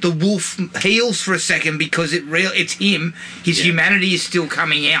me, the wolf heals for a second because it's him. His humanity is still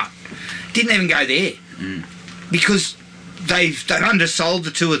coming out. Didn't even go there because they've undersold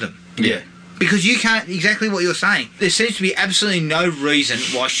the two of them. Yeah. Because you can't, exactly what you're saying. There seems to be absolutely no reason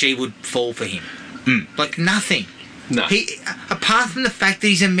why she would fall for him. Like, nothing. No. Apart from the fact that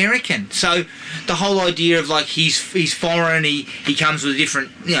he's American. So the whole idea of like he's foreign, he comes with a different,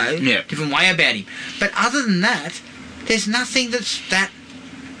 you know, different way about him. But other than that, there's nothing that's that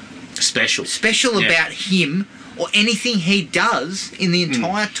Special. about him or anything he does in the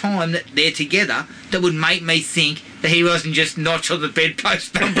entire time that they're together that would make me think that he wasn't just notch on the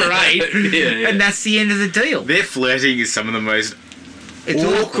bedpost number 8 Yeah. and that's the end of the deal. Their flirting is some of the most It's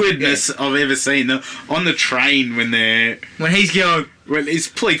awkwardness I've ever seen. On the train when he's going, when he's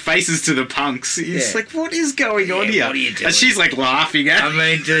pulling faces to the punks, it's Yeah. like, what is going on here? what are you doing? And she's like laughing at I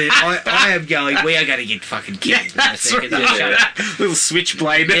mean, dude, I am going, we are going to get fucking killed. in a that's second. right. Shut up. Little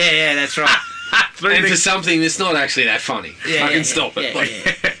switchblade. Yeah, that's right. And for something that's not actually that funny. Fucking stop it.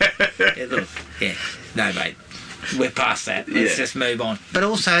 Look, no, mate. We're past that. Let's just move on. But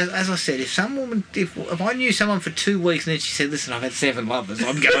also, as I said, if I knew someone for 2 weeks and then she said, "Listen, I've had 7 lovers,"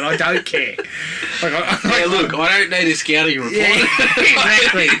 I'm going, I don't care. Like, Hey, look, I don't need a scouting report.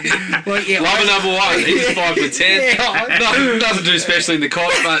 exactly. Well, Lover number 1, he's 5 for 10. Yeah, Nothing to do special in the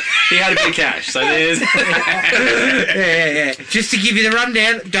cot, but he had a bit of cash, so there's. yeah. Just to give you the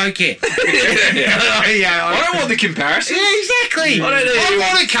rundown, don't care. I don't want the comparison. Yeah, exactly. I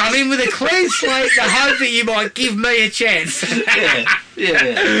want to come in with a clean slate in the hope that you might give me a chance.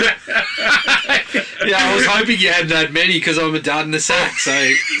 Yeah, I was hoping you hadn't had many because I'm a dud in the sack, so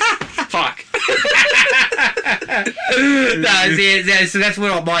fuck. No, so that's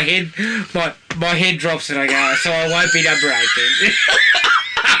where my head drops and I go, so I won't be number 8 then.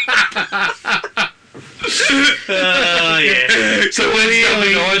 Oh, yeah. So when's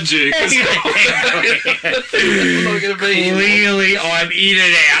number 9 due? 'Cause I'm not going to be here. Clearly, I'm in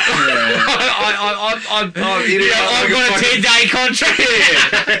and out. I'm in and out I've like got a 10-day contract.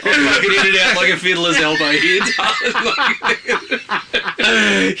 I'm fucking in and out like a fiddler's elbow here.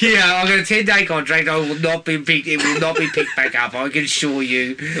 Yeah, I've got a 10-day contract. I will not be picked. It will not be picked back up. I can assure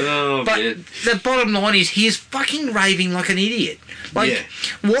you. Oh, But man. the bottom line is, he is fucking raving like an idiot. Like,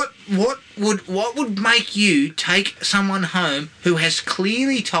 what would make you take someone home who has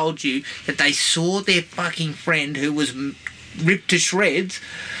clearly told you that they saw their fucking friend who was ripped to shreds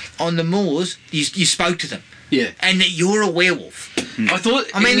on the moors? You spoke to them. Yeah. And that you're a werewolf. I thought.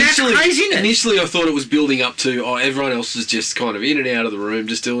 I mean, that's crazy, isn't it? Initially, I thought it was building up to, everyone else is just kind of in and out of the room,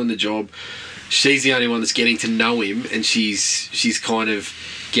 just doing the job. She's the only one that's getting to know him, and she's kind of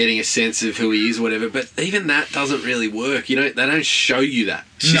getting a sense of who he is, whatever. But even that doesn't really work. They don't show you that.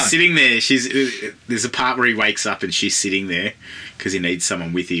 She's sitting there. There's a part where he wakes up and she's sitting there because he needs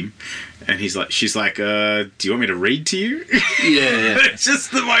someone with him, and she's like, do you want me to read to you? Yeah. It's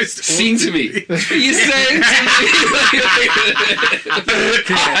just the most. Sing to me. You sing to me.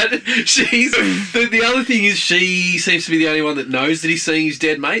 She's the other thing is she seems to be the only one that knows that he's seeing his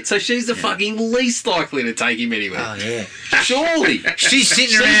dead mate, so she's the fucking least likely to take him anywhere. Oh, yeah. Surely. She's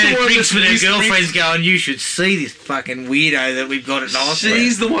sitting the around one drinks with her that's girlfriends going, you should see this fucking weirdo that we've got at the hospital.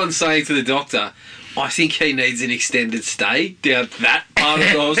 She's the one saying to the doctor, I think he needs an extended stay down that part of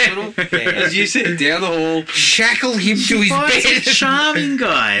the hospital. As you said, down the hall. Shackle him to his bed. Charming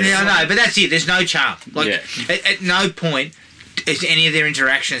guys. Yeah, I know, but that's it. There's no charm. Like, Yeah. at no point is any of their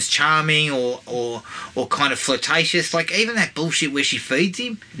interactions charming or kind of flirtatious? Like, even that bullshit where she feeds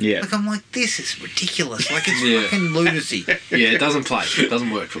him. Yeah. Like, I'm like, this is ridiculous. Like, it's Yeah. fucking lunacy. Yeah, it doesn't play. It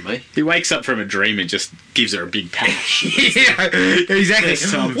doesn't work for me. He wakes up from a dream and just gives her a big pat. Yeah, exactly.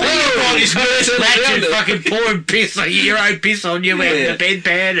 something. What do you want? This nurse Turn Ratchet around it. fucking pouring piss, like your own piss on you, wearing Yeah. the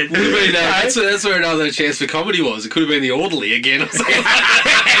bedpan. And, Would have been, that's where another chance for comedy was. It could have been the orderly again. I was like,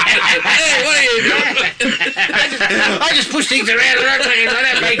 hey, what are you doing? I just push things around. I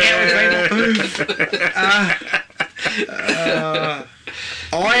don't make out with people.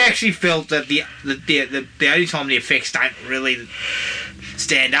 I actually felt that the only time the effects don't really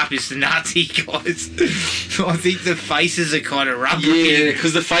stand up is the Nazi guys. I think the faces are kind of rubbery. Yeah,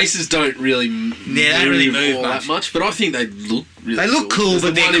 because the faces don't really, they don't really move all much. that much. But I think they look really They look cool, There's but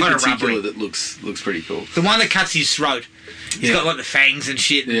the they're one in kind of particular rubbery. that looks pretty cool. The one that cuts his throat. He's Yeah. got like the fangs and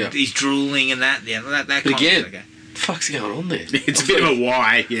shit. And Yeah. he's drooling and that. Yeah, that But kind again, of okay. what the fuck's going on there? It's a bit of a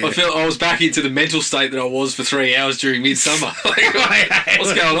why. Yeah. I felt I was back into the mental state that I was for 3 hours during Midsummer. Like,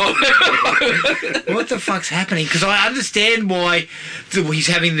 what's going on? What the fuck's happening? Because I understand why he's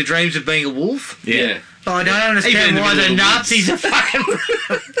having the dreams of being a wolf. Yeah. But I don't Even understand in the why middle the of the Nazis are fucking...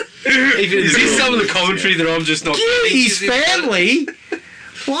 Is this some of the commentary that I'm just not getting? His family?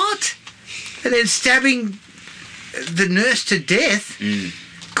 What? And then stabbing the nurse to death?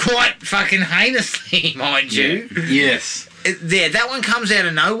 Quite fucking heinously, mind you. Yes. There, that one comes out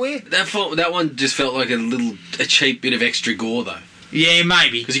of nowhere. That one just felt like a cheap bit of extra gore, though. Yeah,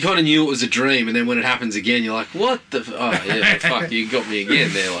 maybe. Because you kind of knew it was a dream, and then when it happens again, you're like, what the... Oh, yeah, fuck, you got me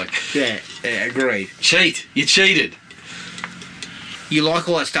again there. Like, Yeah, agreed. cheat. You cheated. You like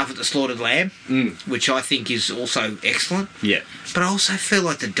all that stuff at the Slaughtered Lamb, Mm. which I think is also excellent. Yeah. But I also feel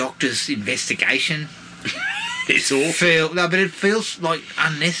like the doctor's investigation It's all. but it feels like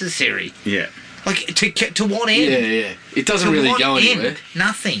unnecessary. Yeah. Like to what end? Yeah, yeah. It doesn't To really what go end? anywhere.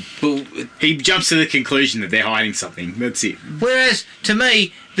 Nothing. Well, He jumps to the conclusion that they're hiding something. That's it. Whereas to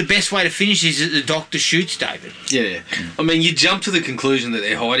me, the best way to finish is that the doctor shoots David. yeah. I mean, you jump to the conclusion that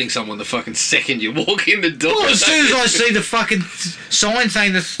they're hiding someone the fucking second you walk in the door. Well, as soon as I see the fucking sign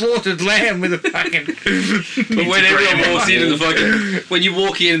saying the Slaughtered Lamb with a fucking... But when everyone walks in and the fucking... When you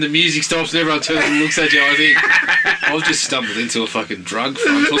walk in and the music stops and everyone turns and looks at you, I think, I've just stumbled into a fucking drug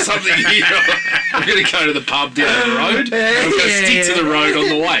front or something. You know? I'm going to go to the pub down the road. I'm going to stick to the road on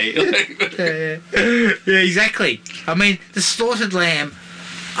the way. Yeah, exactly. I mean, the Slaughtered Lamb...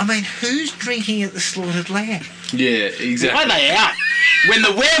 I mean, who's drinking at the Slaughtered Lamb? Yeah, Why exactly. are they out? When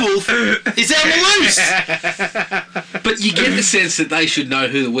the werewolf is out loose! But you get the sense that they should know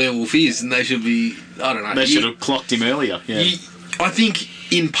who the werewolf is and they should be... I don't know. They should have clocked him earlier. Yeah. I think,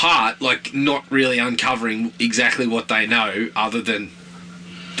 in part, like, not really uncovering exactly what they know, other than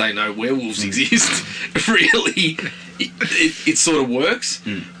they know werewolves exist, really, it sort of works.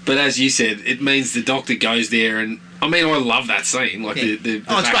 But as you said, it means the doctor goes there and... I mean, I love that scene, like the it's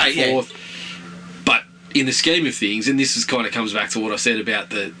back great, and forth. But in the scheme of things, and this is kind of comes back to what I said about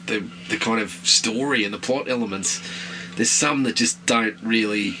the kind of story and the plot elements, there's some that just don't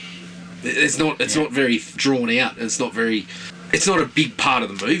really... It's not very drawn out, and it's not a big part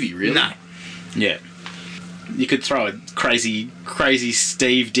of the movie, really. No. Yeah. You could throw a crazy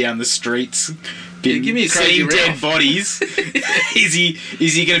Steve down the streets. Yeah, give me a crazy seeing dead Ralph. bodies. Is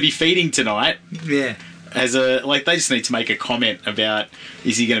he going to be feeding tonight? Yeah. They just need to make a comment about,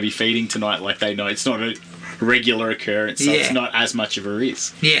 is he going to be feeding tonight? Like, they know it's not a regular occurrence, so it's not as much of a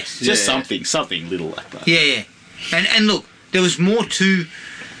risk. Yes. Just Yeah. something little like that. Yeah. And look, there was more to...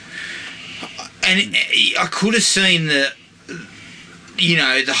 And I could have seen the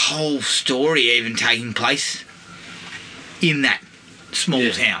whole story even taking place in that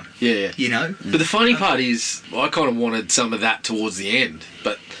small town. Yeah. You know? But the funny part is, I kind of wanted some of that towards the end.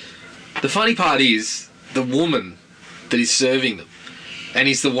 But the funny part is, the woman that is serving them, and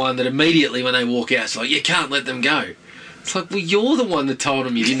he's the one that immediately when they walk out, it's like, you can't let them go. It's like, well, you're the one that told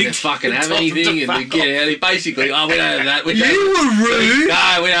them you didn't fucking have Told them anything to and to fuck get out. Basically, oh, we don't have that. We don't You were rude.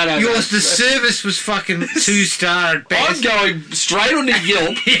 No, we don't have Yours, that. the service was fucking 2-star at best. I'm going straight on the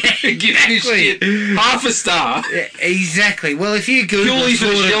Yelp and giving this shit half a star Yeah, exactly. Well, if you Google purely for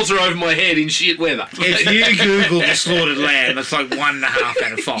the slaughtered, shelter over my head in shit weather. if you Google the Slaughtered Lamb, it's like 1.5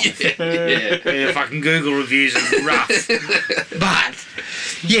 out of 5. Yeah. The fucking Google reviews are rough. But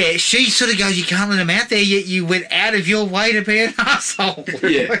yeah, she sort of goes, you can't let them out there, yet you went out of your way to be an asshole.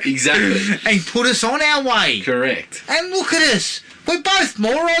 Yeah, exactly. And put us on our way. Correct. And look at us. We're both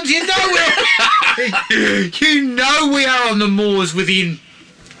morons. You know we are on the moors within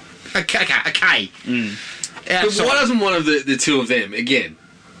a K. But Outside. why doesn't one of the two of them, again,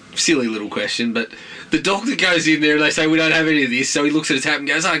 silly little question, but the doctor goes in there and they say, we don't have any of this, so he looks at a tap and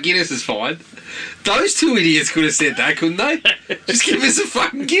goes, Guinness is fine. Those two idiots could have said that, couldn't they? Just give us a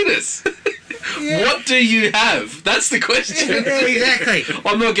fucking Guinness. Yeah. What do you have? That's the question. Yeah, exactly.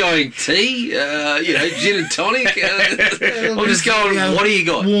 I'm not going tea, gin and tonic. I'm just going, what do you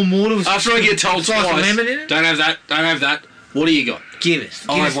got? Warm water. After I get told twice, lemon in it? don't have that. What do you got? Give us.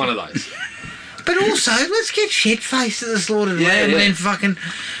 I'll have one of those. But also, let's get shit-faced at the slaughtered lamb and then fucking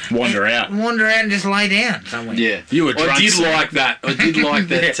wander out and just lay down somewhere. Yeah, you were drunk. I did like that.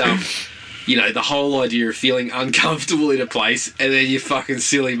 The whole idea of feeling uncomfortable in a place, and then your fucking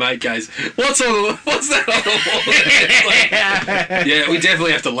silly mate goes, "What's that on the wall?" Yeah, we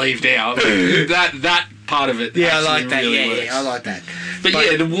definitely have to leave now. That part of it. Yeah, I like that. Really works. I like that. But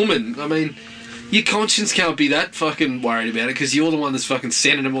yeah, the woman. I mean, your conscience can't be that fucking worried about it because you're the one that's fucking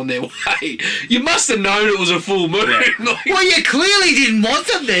sending them on their way. You must have known it was a full moon. Yeah. Well, you clearly didn't want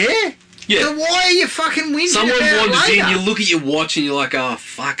them there. Yeah. So why are you fucking whinging Someone about it wanders later? in, you look at your watch and you're like, oh,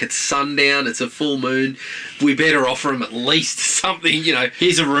 fuck, it's sundown, it's a full moon. We better offer them at least something,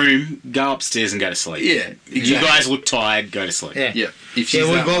 Here's a room, go upstairs and go to sleep. Yeah, exactly. You guys look tired, go to sleep. Yeah. Yeah. If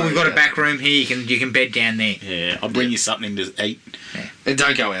We've got a back room here. You can bed down there. Yeah, I'll bring you something to eat. Yeah. And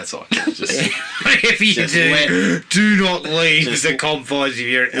don't go outside. If you do not leave the confines of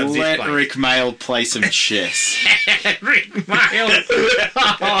your Let Rick Mail play some chess. Rick Mail.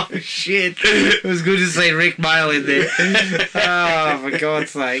 Oh, shit. It was good to see Rick Mail in there. Oh, for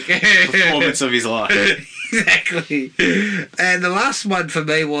God's sake. Performance of his life. Exactly. And the last one for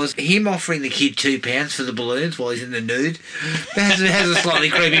me was him offering the kid £2 for the balloons while he's in the nude. That has a slightly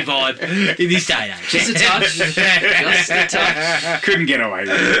creepy vibe in this day and age. Just a touch. Just a touch. Couldn't get away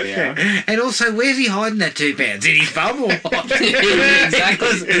with it, yeah. And also, where's he hiding that £2? In his bum or what?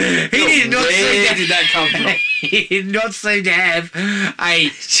 Exactly. He did not Where did that come from? He did not seem to have a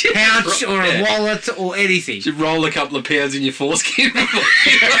pouch or a wallet or anything. Should roll a couple of pounds in your foreskin before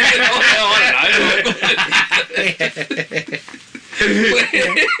I don't know.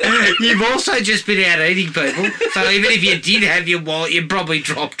 You've also just been out eating, people. So even if you did have your wallet, you probably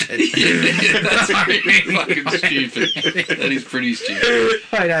dropped it. That's pretty fucking stupid. That is pretty stupid.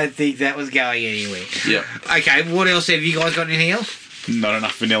 I don't think that was going anywhere. Yeah. Okay, what else? Have you guys got anything else? Not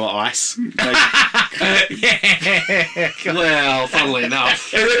enough vanilla ice. Well, funnily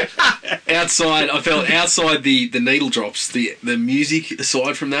enough, I felt outside the needle drops, the music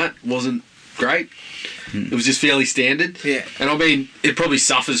aside from that wasn't great. It was just fairly standard. Yeah. And I mean, it probably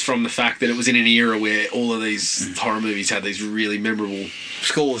suffers from the fact that it was in an era where all of these horror movies had these really memorable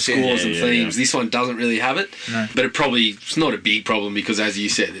scores and themes. Yeah. This one doesn't really have it. No. But it's not a big problem because, as you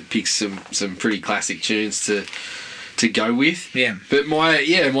said, it picks some pretty classic tunes to go with. Yeah. But my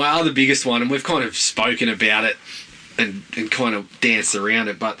other biggest one, and we've kind of spoken about it and kind of danced around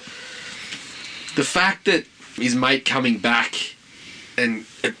it, but the fact that his mate coming back and,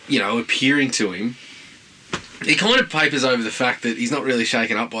 appearing to him, it kind of papers over the fact that he's not really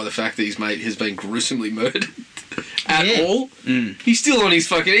shaken up by the fact that his mate has been gruesomely murdered at all. Mm. He's still on his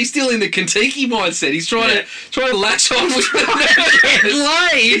he's still in the Kentucky mindset. He's trying to latch on with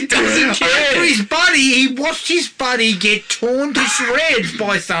laid. He doesn't care. After his buddy, he watched his buddy get torn to shreds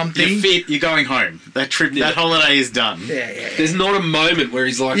by something. You're fit, you're going home. That holiday is done. Yeah. There's not a moment where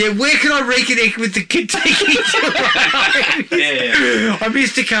he's like, yeah, where can I reconnect with the Kentucky? I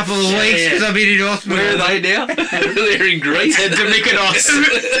missed a couple of weeks because I've been in hospital. Where are they now? They're in Greece. And Mykonos.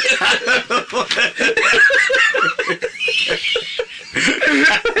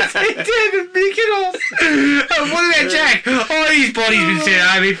 What about Jack? Oh, his body's been sent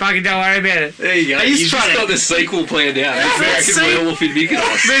home. Fucking don't worry about it. There you go. He's just got the sequel planned out. American Werewolf in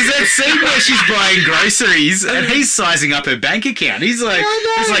Mykonos. There's that scene where she's buying groceries and he's sizing up her bank account. He's like,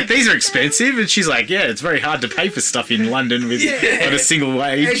 these are expensive, and she's like, yeah, it's very hard to pay for stuff in London with on a single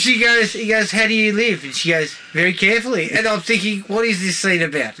wage. And he goes, how do you live? And she goes, very carefully. And I'm thinking, what is this scene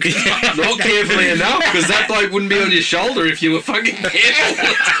about? Not carefully enough, because that bloke wouldn't be on your shoulder if you were fucking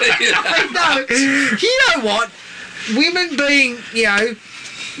careful. No, you know what? Women being,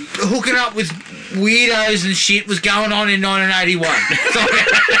 hooking up with weirdos and shit was going on in 1981. So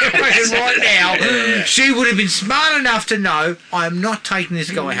right now, she would have been smart enough to know I am not taking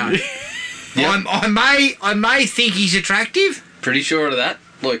this guy home. Yep. I may think he's attractive. Pretty sure of that.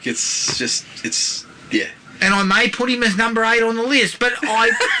 Like it's And I may put him as number 8 on the list, but I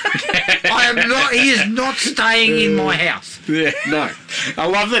am not. He is not staying in my house. Yeah. No. I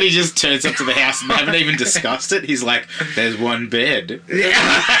love that he just turns up to the house and they haven't even discussed it. He's like, there's one bed.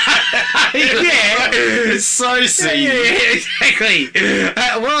 Yeah. It's so seedy. Yeah, exactly.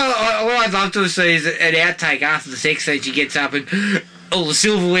 What I'd love to see is an outtake after the sex scene. She gets up and all the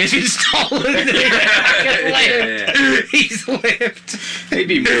silverware's been stolen. He's left. He'd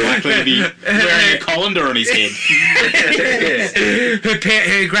be more likely to be wearing a colander on his head.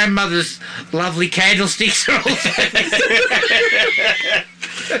 Her grandmother's lovely candlesticks are also.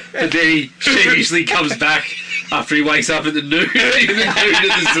 And then he sheepishly comes back after he wakes up at the noon, at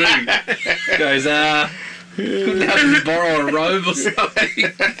the zoo. Goes, couldn't help him borrow a robe or something. You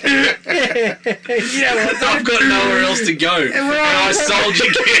know what? I've got nowhere else to go. And I sold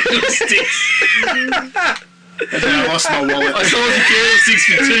your candlesticks. And then I lost my wallet. I sold your candlesticks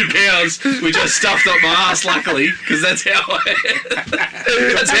for £2, which I stuffed up my ass, luckily, because that's how I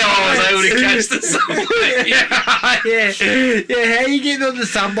was able to catch the subway. Yeah, how are you getting on the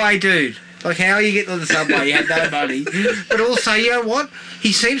subway, dude? Like, how are you getting on the subway? You have no money. But also, you know what?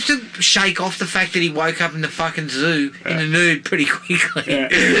 He seems to shake off the fact that he woke up in the fucking zoo in the nude pretty quickly. Yeah.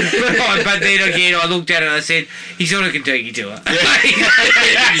 But then again, I looked at it and I said, he's on a Kentucky tour.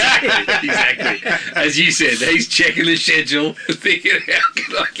 Exactly. As you said, he's checking the schedule, thinking, how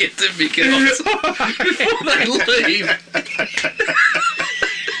can I get to Mykonos before they leave?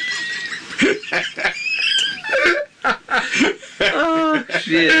 Oh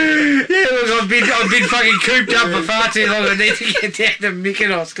shit! Yeah, look, I've been fucking cooped up for far too long. I need to get down to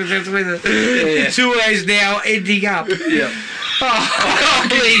Mykonos because that's where the tour is now ending up. Yeah. Oh,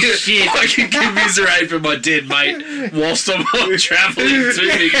 holy shit! I can commiserate for my dead mate whilst I'm travelling to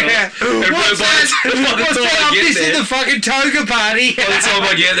Mykonos. What's that? I'm missing the fucking toga party. By the time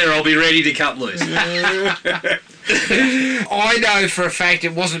I get there, I'll be ready to cut loose. I know for a fact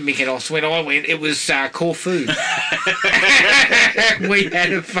it wasn't Mykonos when I went. It was Corfu. We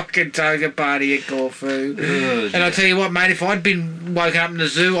had a fucking toga party at Corfu. Oh, and I tell you what, mate, if I'd been woken up in the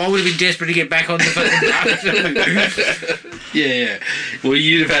zoo, I would have been desperate to get back on the fucking zoo. Yeah. Well,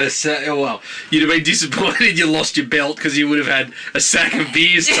 you'd have had you'd have been disappointed you lost your belt because you would have had a sack of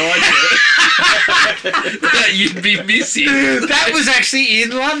beers tied to it that you'd be missing. That was actually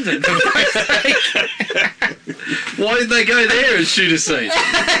in London, for Christ's sake. Why did they go there and shoot a scene?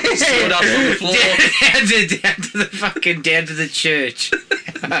 Stood up on the floor. Down to the church.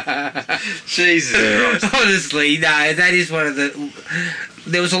 Jesus Christ. Honestly, no, that is one of the...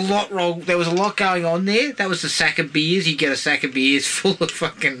 There was a lot wrong. There was a lot going on there. That was the sack of beers. You get a sack of beers full of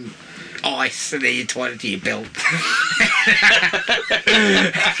fucking ice, and then you tie it to your belt.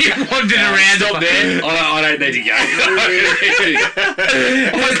 You wandered around. Stop there. I don't need to go.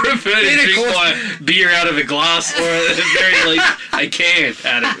 I prefer to drink my beer out of a glass, or at the very least a can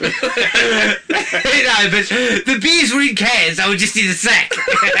out of it. No, but the beers were in cans. They were just in a sack.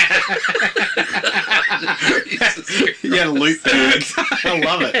 You had a loot bag. I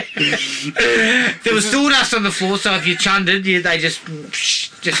love it. There was sawdust on the floor, so if you chundered, they just.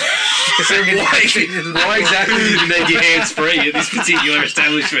 So why exactly did you need your hands free at this particular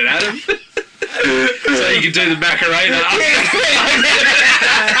establishment, Adam? So you could do the Macarena.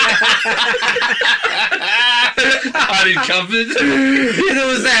 Unencumbered. Yeah, there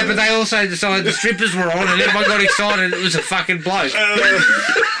was that, but they also decided the strippers were on and everyone got excited and it was a fucking bloke.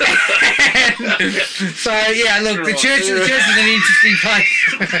 So, yeah, look, the church is an interesting place.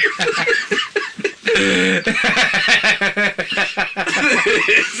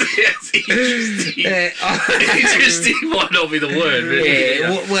 That's interesting. Interesting might not be the word,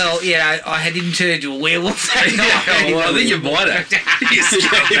 but well, I had him turn into a werewolf that night. Well, I think you might have.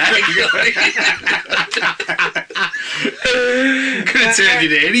 Could have turned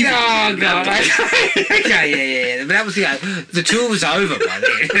into anything. Oh, God. Okay, yeah. But that was the tour was over by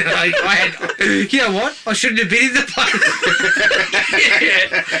then. You know what? I shouldn't have been in the place.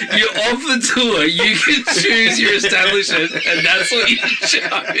 You're off the tour. You can choose your establishment, and that's what you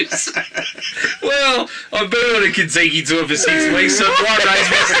chose. Well, I've been on a Kentucky tour for 6 weeks, so why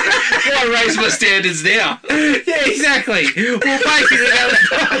raise my standards now? Yeah, exactly. Well, basically, that was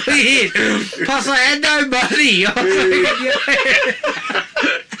probably it. Plus, I had no money.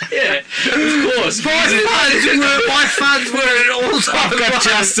 Yeah, of course. My funds were at all time. I've got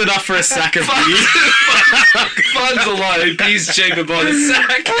just enough for a sack of beers. Funds alone, beer's cheaper by the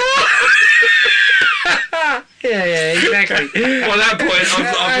sack. Yeah, exactly. Well, at that point,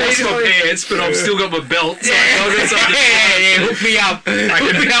 I've lost my pants, but I've still got my belt. So I've got something hook me up.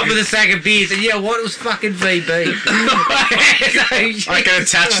 Hook me up with a sack of beers. And you know what? It was fucking VB. I can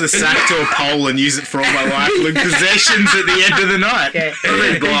attach the sack to a pole and use it for all my lifelong possessions at the end of the night. Yeah,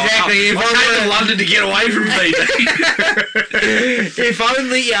 exactly. I came to London to get away from VB. If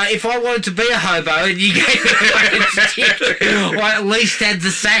I wanted to be a hobo and you gave me a stick, I at least had the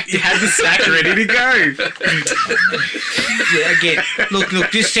sack. You had the sack ready to go. Yeah, again, look,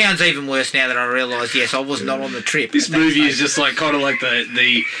 this sounds even worse now that I realise, yes, I was not on the trip. This movie is just like kind of like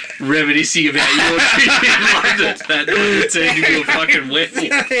the reminiscing about your trip in London. That you turned into a fucking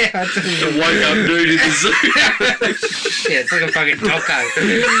werewolf. Yeah, I tell you. And woke up nude in the zoo. Yeah, it's like a fucking taco.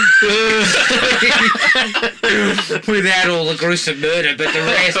 Without all the gruesome murder, but the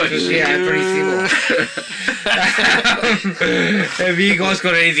rest was, pretty similar. Have you guys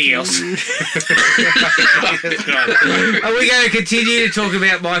got anything else? Are we going to continue to talk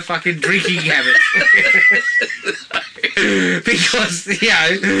about my fucking drinking habits? Because,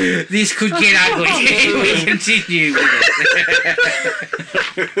 this could get ugly if we continue with it.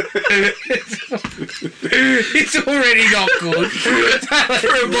 It's already not good.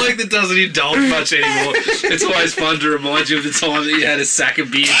 For a bloke that doesn't indulge much anymore, it's always fun to remind you of the time that you had a sack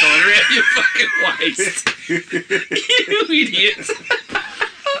of beer tied around your fucking waist. You idiot.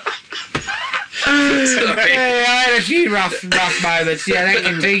 Sorry. I had a few rough moments. Yeah, that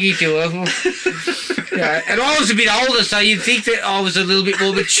can take you to them. Yeah, and I was a bit older, so you'd think that I was a little bit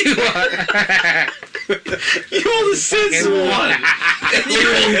more mature. You're the sensible one.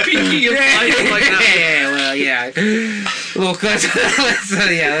 You're all picking your place like that. Yeah, well, look,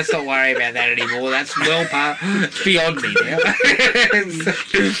 let's not worry about that anymore. That's it's beyond me now.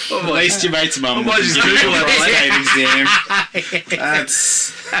 At least your mate's mum. I might just Google that.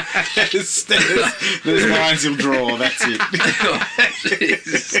 There's lines you'll draw. That's it.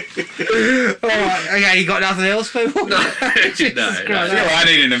 All right, okay. You got nothing else, people? No. I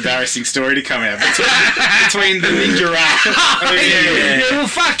need an embarrassing story to come out between the ninja rat. Yeah, well,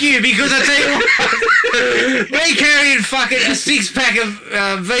 fuck you, because I tell you what, me carrying fucking a 6-pack of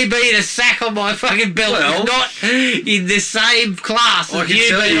VB in a sack on my fucking belt is not in the same class as you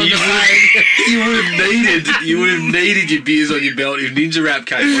being on the plane. You would have needed your beers on your belt if Ninja Rap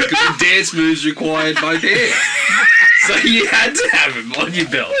came on, because the dance moves required both hands. So you had to have him on your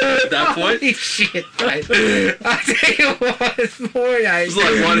belt at that point. Holy shit, mate. I tell you what, it's more, It's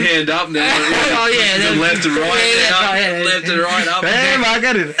like one hand up now. Then left to right now. Left to right up. Damn, I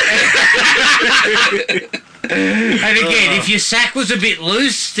got it. And again, if your sack was a bit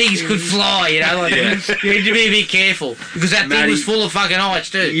loose, things could fly, you need to be a bit careful, because that thing was full of fucking ice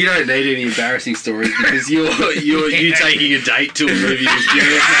too. You don't need any embarrassing stories, because you taking a date to a movie with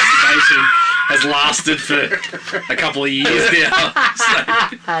furious masturbation has lasted for a couple of years now. So.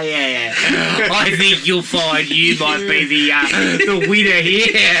 Yeah. I think you'll find you might be the winner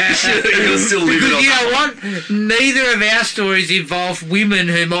here. You're still living because on you know what? Neither of our stories involve women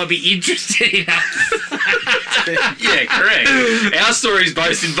who might be interested in us. Yeah, correct. Our stories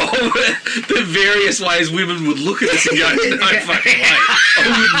both involve the various ways women would look at us and go, no fucking way. I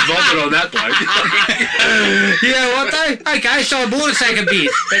wouldn't vomit on that bloke. You know what though? Okay, so I bought a sack of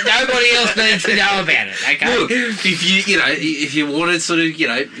beers, but nobody else needs to know about it. Okay. Look, if you want to sort of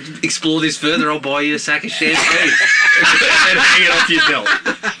explore this further, I'll buy you a sack of champagne and hang it off your belt.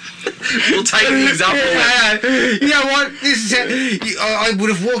 We'll take things up. You know what? This is I would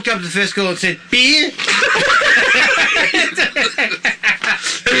have walked up to the first girl and said, "Beer."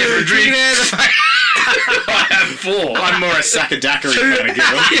 Yeah, drink. I have 4. I'm more a sack of daiquiri kind of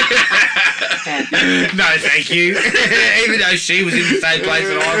girl. No, thank you. Even though she was in the same place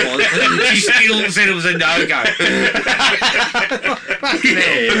that I was, she still said it was a no-go.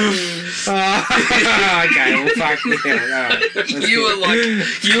 Okay, well, fuck yeah. You were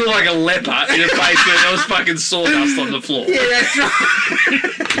like a leper in a place where there was fucking sawdust on the floor. Yeah, that's right.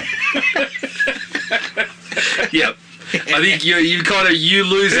 Yep. I think you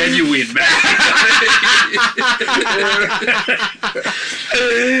lose and you win, man.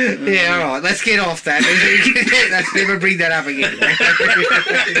 Yeah, all right. Let's get off that. Let's never bring that up again.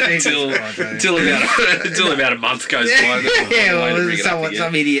 until about a month goes by. Yeah, well,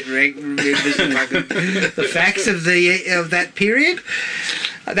 some idiot remembers the facts of that period.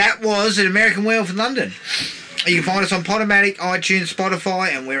 That was An American Werewolf in London. You can find us on Podomatic, iTunes,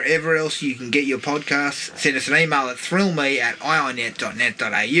 Spotify, and wherever else you can get your podcasts. Send us an email at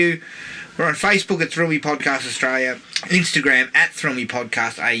thrillme@iinet.net.au. We're on Facebook at Thrill Me Podcast Australia, Instagram at Thrill Me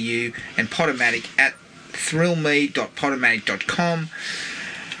Podcast AU, and Podomatic at thrillme.podomatic.com.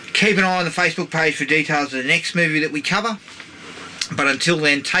 Keep an eye on the Facebook page for details of the next movie that we cover. But until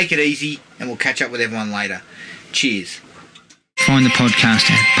then, take it easy, and we'll catch up with everyone later. Cheers. Find the podcast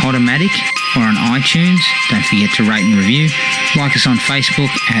at Podomatic or on iTunes. Don't forget to rate and review. Like us on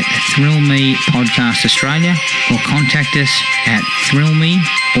Facebook at Thrill Me Podcast Australia, or contact us at thrillme,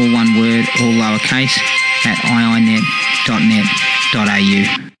 all one word, all lowercase, at iinet.net.au.